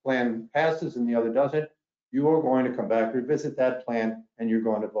one plan passes and the other doesn't, you are going to come back, revisit that plan, and you're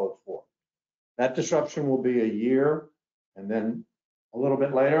going to vote for it. That disruption will be a year, and then a little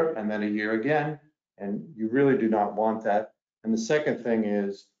bit later, and then a year again, and you really do not want that. And the second thing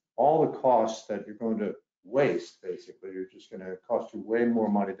is all the costs that you're going to waste, basically, you're just going to cost you way more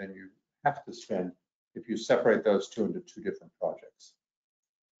money than you have to spend if you separate those two into two different projects.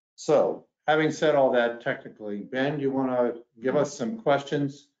 So having said all that technically, Ben, you want to give us some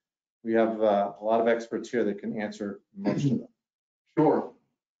questions? We have a lot of experts here that can answer most of them. Sure.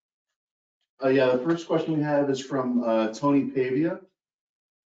 Yeah, the first question we have is from Tony Pavia.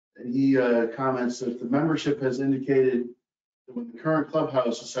 And he comments that the membership has indicated that when the current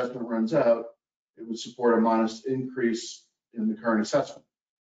clubhouse assessment runs out, it would support a modest increase in the current assessment.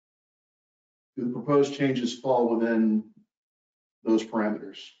 Do the proposed changes fall within those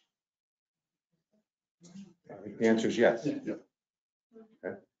parameters? I think the answer is yes. Yep.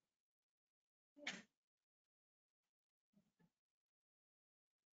 Okay.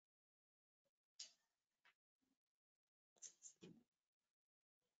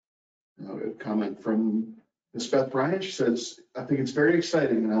 A comment from Ms. Beth Bryant. She says, I think it's very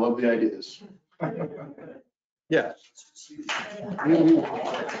exciting and I love the ideas. Yes.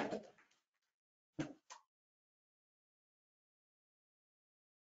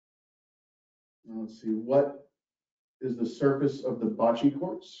 Let's see, what is the surface of the bocce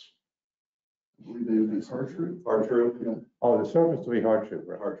courts? I believe they would be hard-true. Yeah. Oh, the surface will be hard to,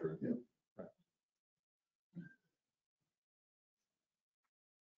 right? Hard-true, yeah.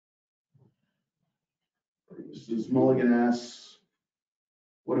 Mrs. Mulligan asks,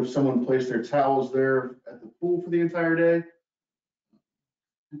 what if someone placed their towels there at the pool for the entire day?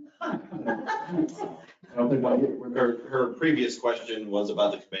 I don't think Her previous question was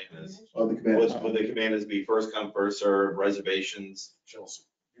about the cabanas. Oh, the cabanas. Would the cabanas be first come, first served, reservations? Chelsea.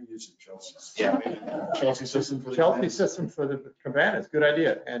 You're using Chelsea. Yeah. Chelsea system for the Chelsea cabanas. system for the cabanas, good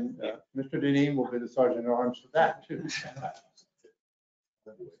idea. And Mr. Deneen will be the sergeant at arms for that too.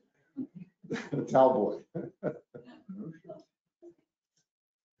 The towel boy.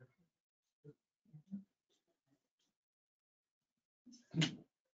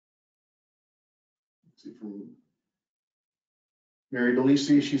 See from Mary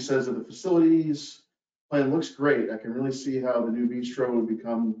DeLisi, she says that the facilities plan looks great. I can really see how the new bistro would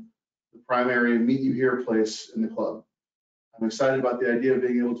become the primary meet you here place in the club. I'm excited about the idea of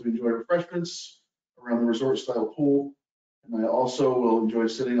being able to enjoy refreshments around the resort style pool. And I also will enjoy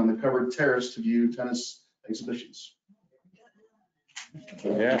sitting on the covered terrace to view tennis exhibitions.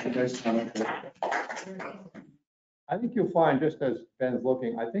 Yeah. Nice comment. I think you'll find, just as Ben's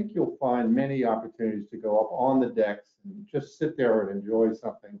looking, I think you'll find many opportunities to go up on the decks and just sit there and enjoy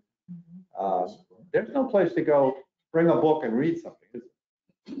something. There's no place to go, bring a book and read something, is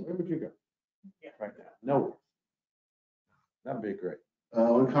there? Where would you go? Right now, nowhere. That'd be great.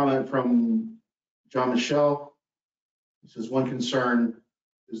 One comment from John Michelle. He says, one concern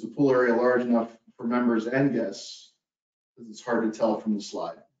is the pool area large enough for members and guests? Because it's hard to tell from the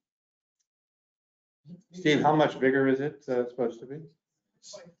slide. Steve, how much bigger is it supposed to be?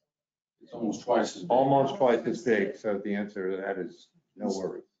 It's almost twice as big. Almost twice as big, so the answer to that is no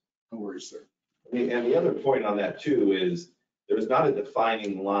worries. No worries there. And the other point on that too is there's not a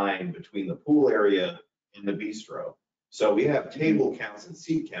defining line between the pool area and the bistro. So we have table counts and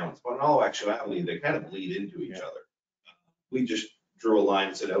seat counts, but in all actuality, they kind of bleed into each other. We just drew a line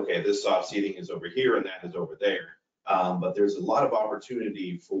and said, okay, this soft seating is over here and that is over there. But there's a lot of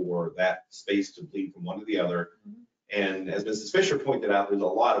opportunity for that space to bleed from one to the other. And as Mrs. Fisher pointed out, there's a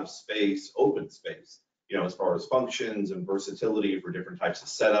lot of space, open space, you know, as far as functions and versatility for different types of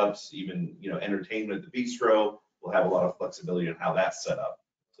setups, even, you know, entertainment at the bistro. We'll have a lot of flexibility in how that's set up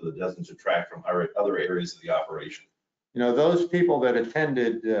so that it doesn't detract from our other areas of the operation. You know, those people that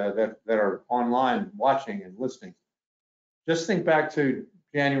attended, that are online watching and listening, just think back to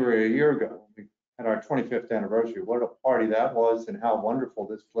January a year ago. We had our 25th anniversary. What a party that was and how wonderful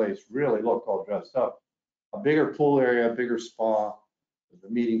this place really looked all dressed up. A bigger pool area, a bigger spa, the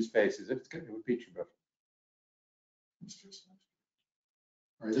meeting spaces. It's good. It would be terrific.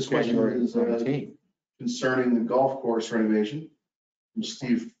 All right, this question January is 17. concerning the golf course renovation from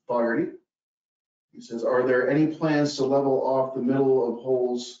Steve Fogarty. He says, are there any plans to level off the middle of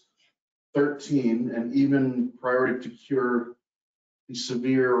holes 13 and even priority to cure the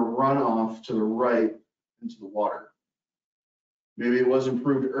severe runoff to the right into the water? Maybe it was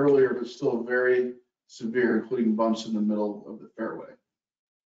improved earlier, but still very severe, including bumps in the middle of the fairway.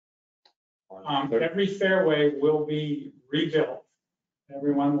 Every fairway will be rebuilt.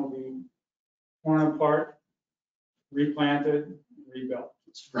 Everyone will be torn apart, replanted, rebuilt.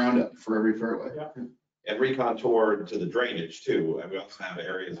 It's ground up for every fairway. Yeah. And recontoured to the drainage too. And we also have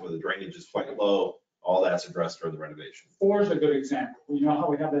areas where the drainage is quite low. All that's addressed during the renovation. 4 is a good example. You know how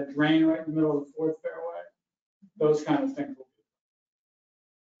we have that drain right in the middle of the 4th fairway? Those kind of things.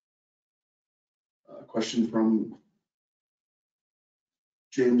 A question from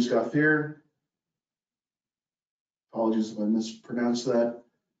James Gauthier. Apologies if I mispronounced that.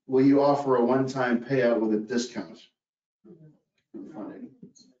 Will you offer a one-time payout with a discount? Funding.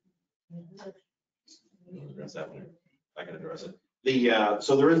 Address that one. I can address it.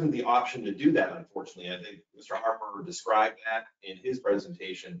 So there isn't the option to do that, unfortunately. I think Mr. Harper described that in his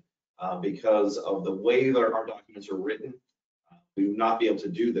presentation because of the way that our documents are written. We would not be able to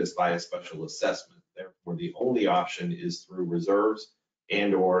do this by a special assessment. Therefore, the only option is through reserves.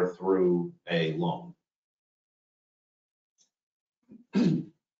 and or through a loan.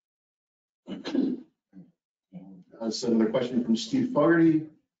 So another question from Steve Fogarty.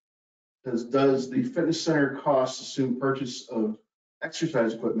 Does the fitness center cost assume purchase of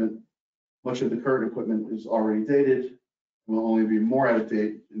exercise equipment? Much of the current equipment is already dated, and will only be more out of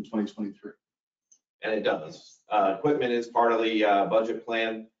date in 2023. And it does. Equipment is part of the budget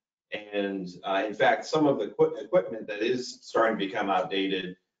plan. And in fact, some of the equipment that is starting to become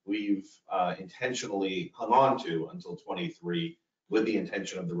outdated, we've intentionally hung on to until 23 with the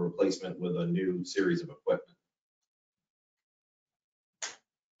intention of the replacement with a new series of equipment.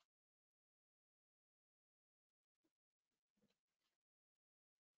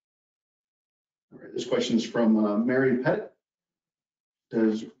 All right, this question is from Mary Pettit.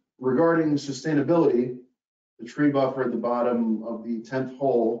 Says, regarding sustainability, the tree buffer at the bottom of the 10th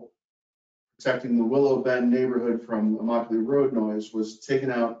hole protecting the Willow Bend neighborhood from Immokalee Road noise was taken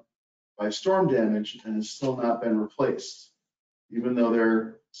out by storm damage and has still not been replaced, even though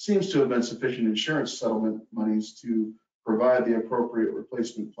there seems to have been sufficient insurance settlement monies to provide the appropriate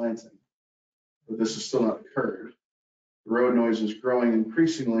replacement planting. But this has still not occurred. The road noise is growing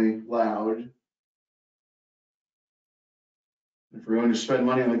increasingly loud. If we're going to spend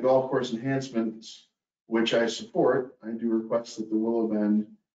money on the golf course enhancements, which I support, I do request that the Willow Bend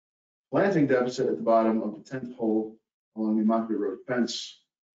planting deficit at the bottom of the 10th hole along the Immokalee Road fence,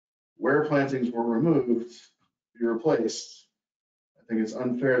 where plantings were removed, be replaced. I think it's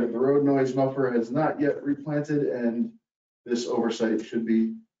unfair that the road noise buffer has not yet replanted, and this oversight should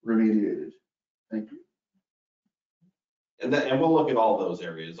be remediated. Thank you. And we'll look at all those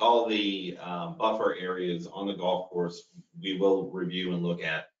areas, all the buffer areas on the golf course. We will review and look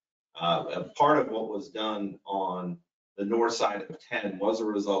at. A part of what was done on the north side of 10 was a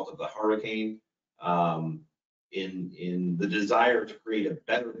result of the hurricane. In the desire to create a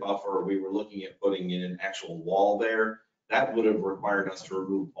better buffer, we were looking at putting in an actual wall there. That would have required us to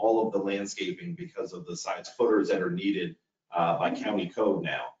remove all of the landscaping because of the size footers that are needed by county code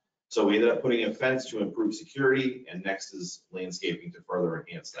now. So we ended up putting a fence to improve security, and next is landscaping to further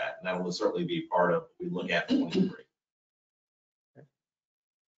enhance that. And that will certainly be part of what we look at in 23.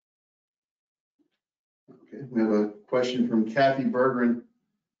 Okay, we have a question from Kathy Bergeron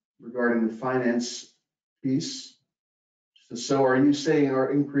regarding the finance piece. So are you saying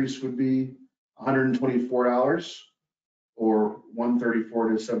our increase would be $124 or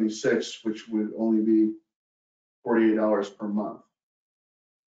 $134 to 76, which would only be $48 per month?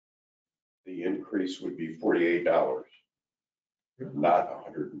 The increase would be $48, not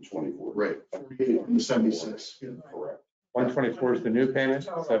 $124. Right, 48 from the 76. Yeah. Correct. 124 is the new payment,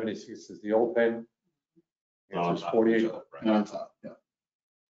 76 is the old payment. Answer is 48. And on top, yeah.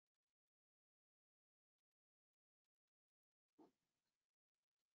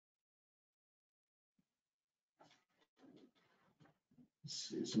 Let's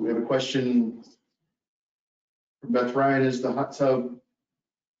see, so we have a question from Beth Ryan. Is the hot tub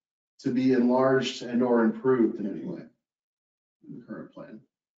to be enlarged and or improved in any way in the current plan?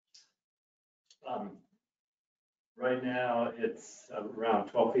 Right now, it's around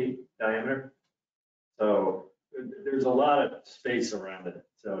 12 feet diameter. So there's a lot of space around it.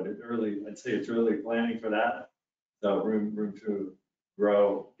 So I'd say it's early planning for that. So room to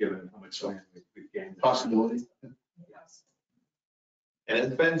grow, given how much land we've gained. Possibility. Yes. And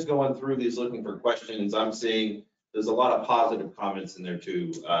as Ben's going through these looking for questions, I'm seeing there's a lot of positive comments in there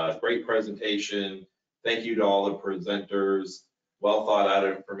too. Great presentation. Thank you to all the presenters. Well thought out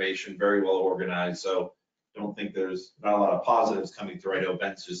information, very well organized. So don't think there's not a lot of positives coming through. I know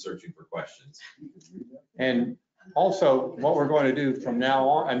Ben's just searching for questions. And also what we're going to do from now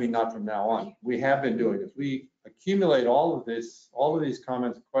on, I mean, not from now on, we have been doing is we accumulate all of these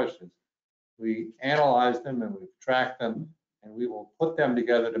comments and questions. We analyze them and we track them, and we will put them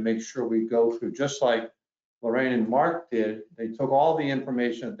together to make sure we go through, just like Lorraine and Mark did. They took all the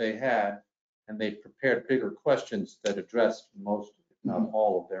information that they had and they prepared bigger questions that addressed most, if not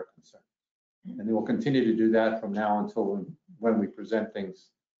all, of their concerns. And they will continue to do that from now until when we present things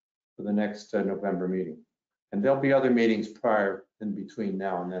for the next November meeting. And there'll be other meetings prior in between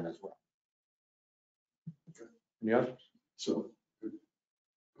now and then as well. Any others? So.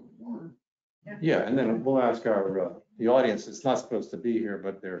 Yeah, and then we'll ask our, the audience is not supposed to be here,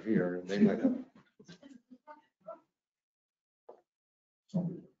 but they're here and they might have.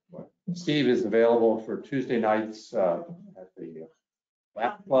 Steve is available for Tuesday nights at the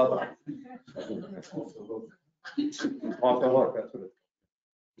Lap Club. Off the hook, that's what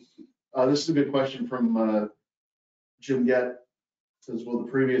it. This is a good question from Jim Gett. Says, will the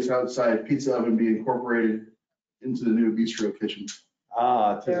previous outside pizza oven be incorporated into the new bistro kitchen?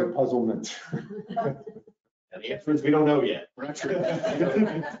 Ah, 'tis a puzzlement. And the answer is, we don't know yet. We're not sure.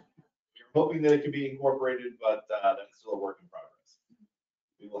 We're hoping that it can be incorporated, but that's still a work in progress.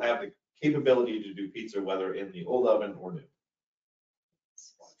 We will have the capability to do pizza whether in the old oven or new.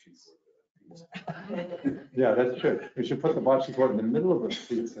 Yeah, that's true. We should put the bocce board in the middle of the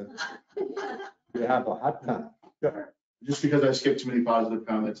pizza. We have a hot time. Just because I skipped too many positive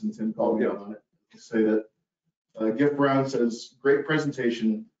comments and Tim called me out on it, to say that Gift Brown says, great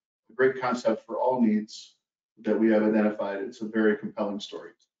presentation, a great concept for all needs that we have identified. It's a very compelling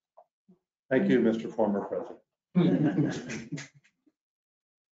story. Thank you, Mr. Former President.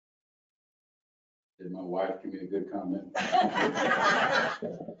 Did my wife give me a good comment?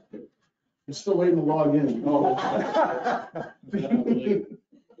 You're still waiting to log in.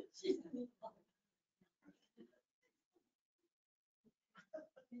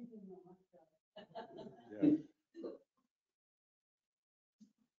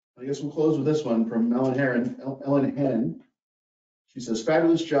 I guess we'll close with this one from Ellen Hannon. She says,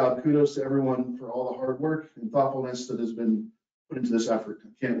 fabulous job. Kudos to everyone for all the hard work and thoughtfulness that has been put into this effort. I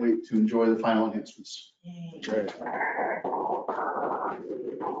can't wait to enjoy the final enhancements. Great.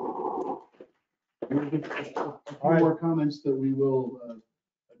 A few more comments that we will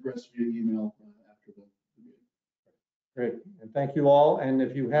address via email after the meeting. Great, and thank you all. And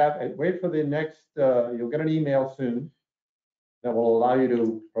if you have, wait for the next, you'll get an email soon that will allow you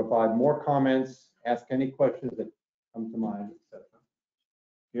to provide more comments, ask any questions that come to mind, etc.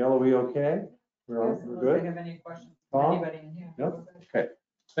 Gail, are we okay? We're Unless good? they have any questions, Tom? anybody in here. No? Okay.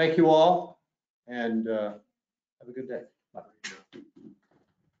 Thank you all. And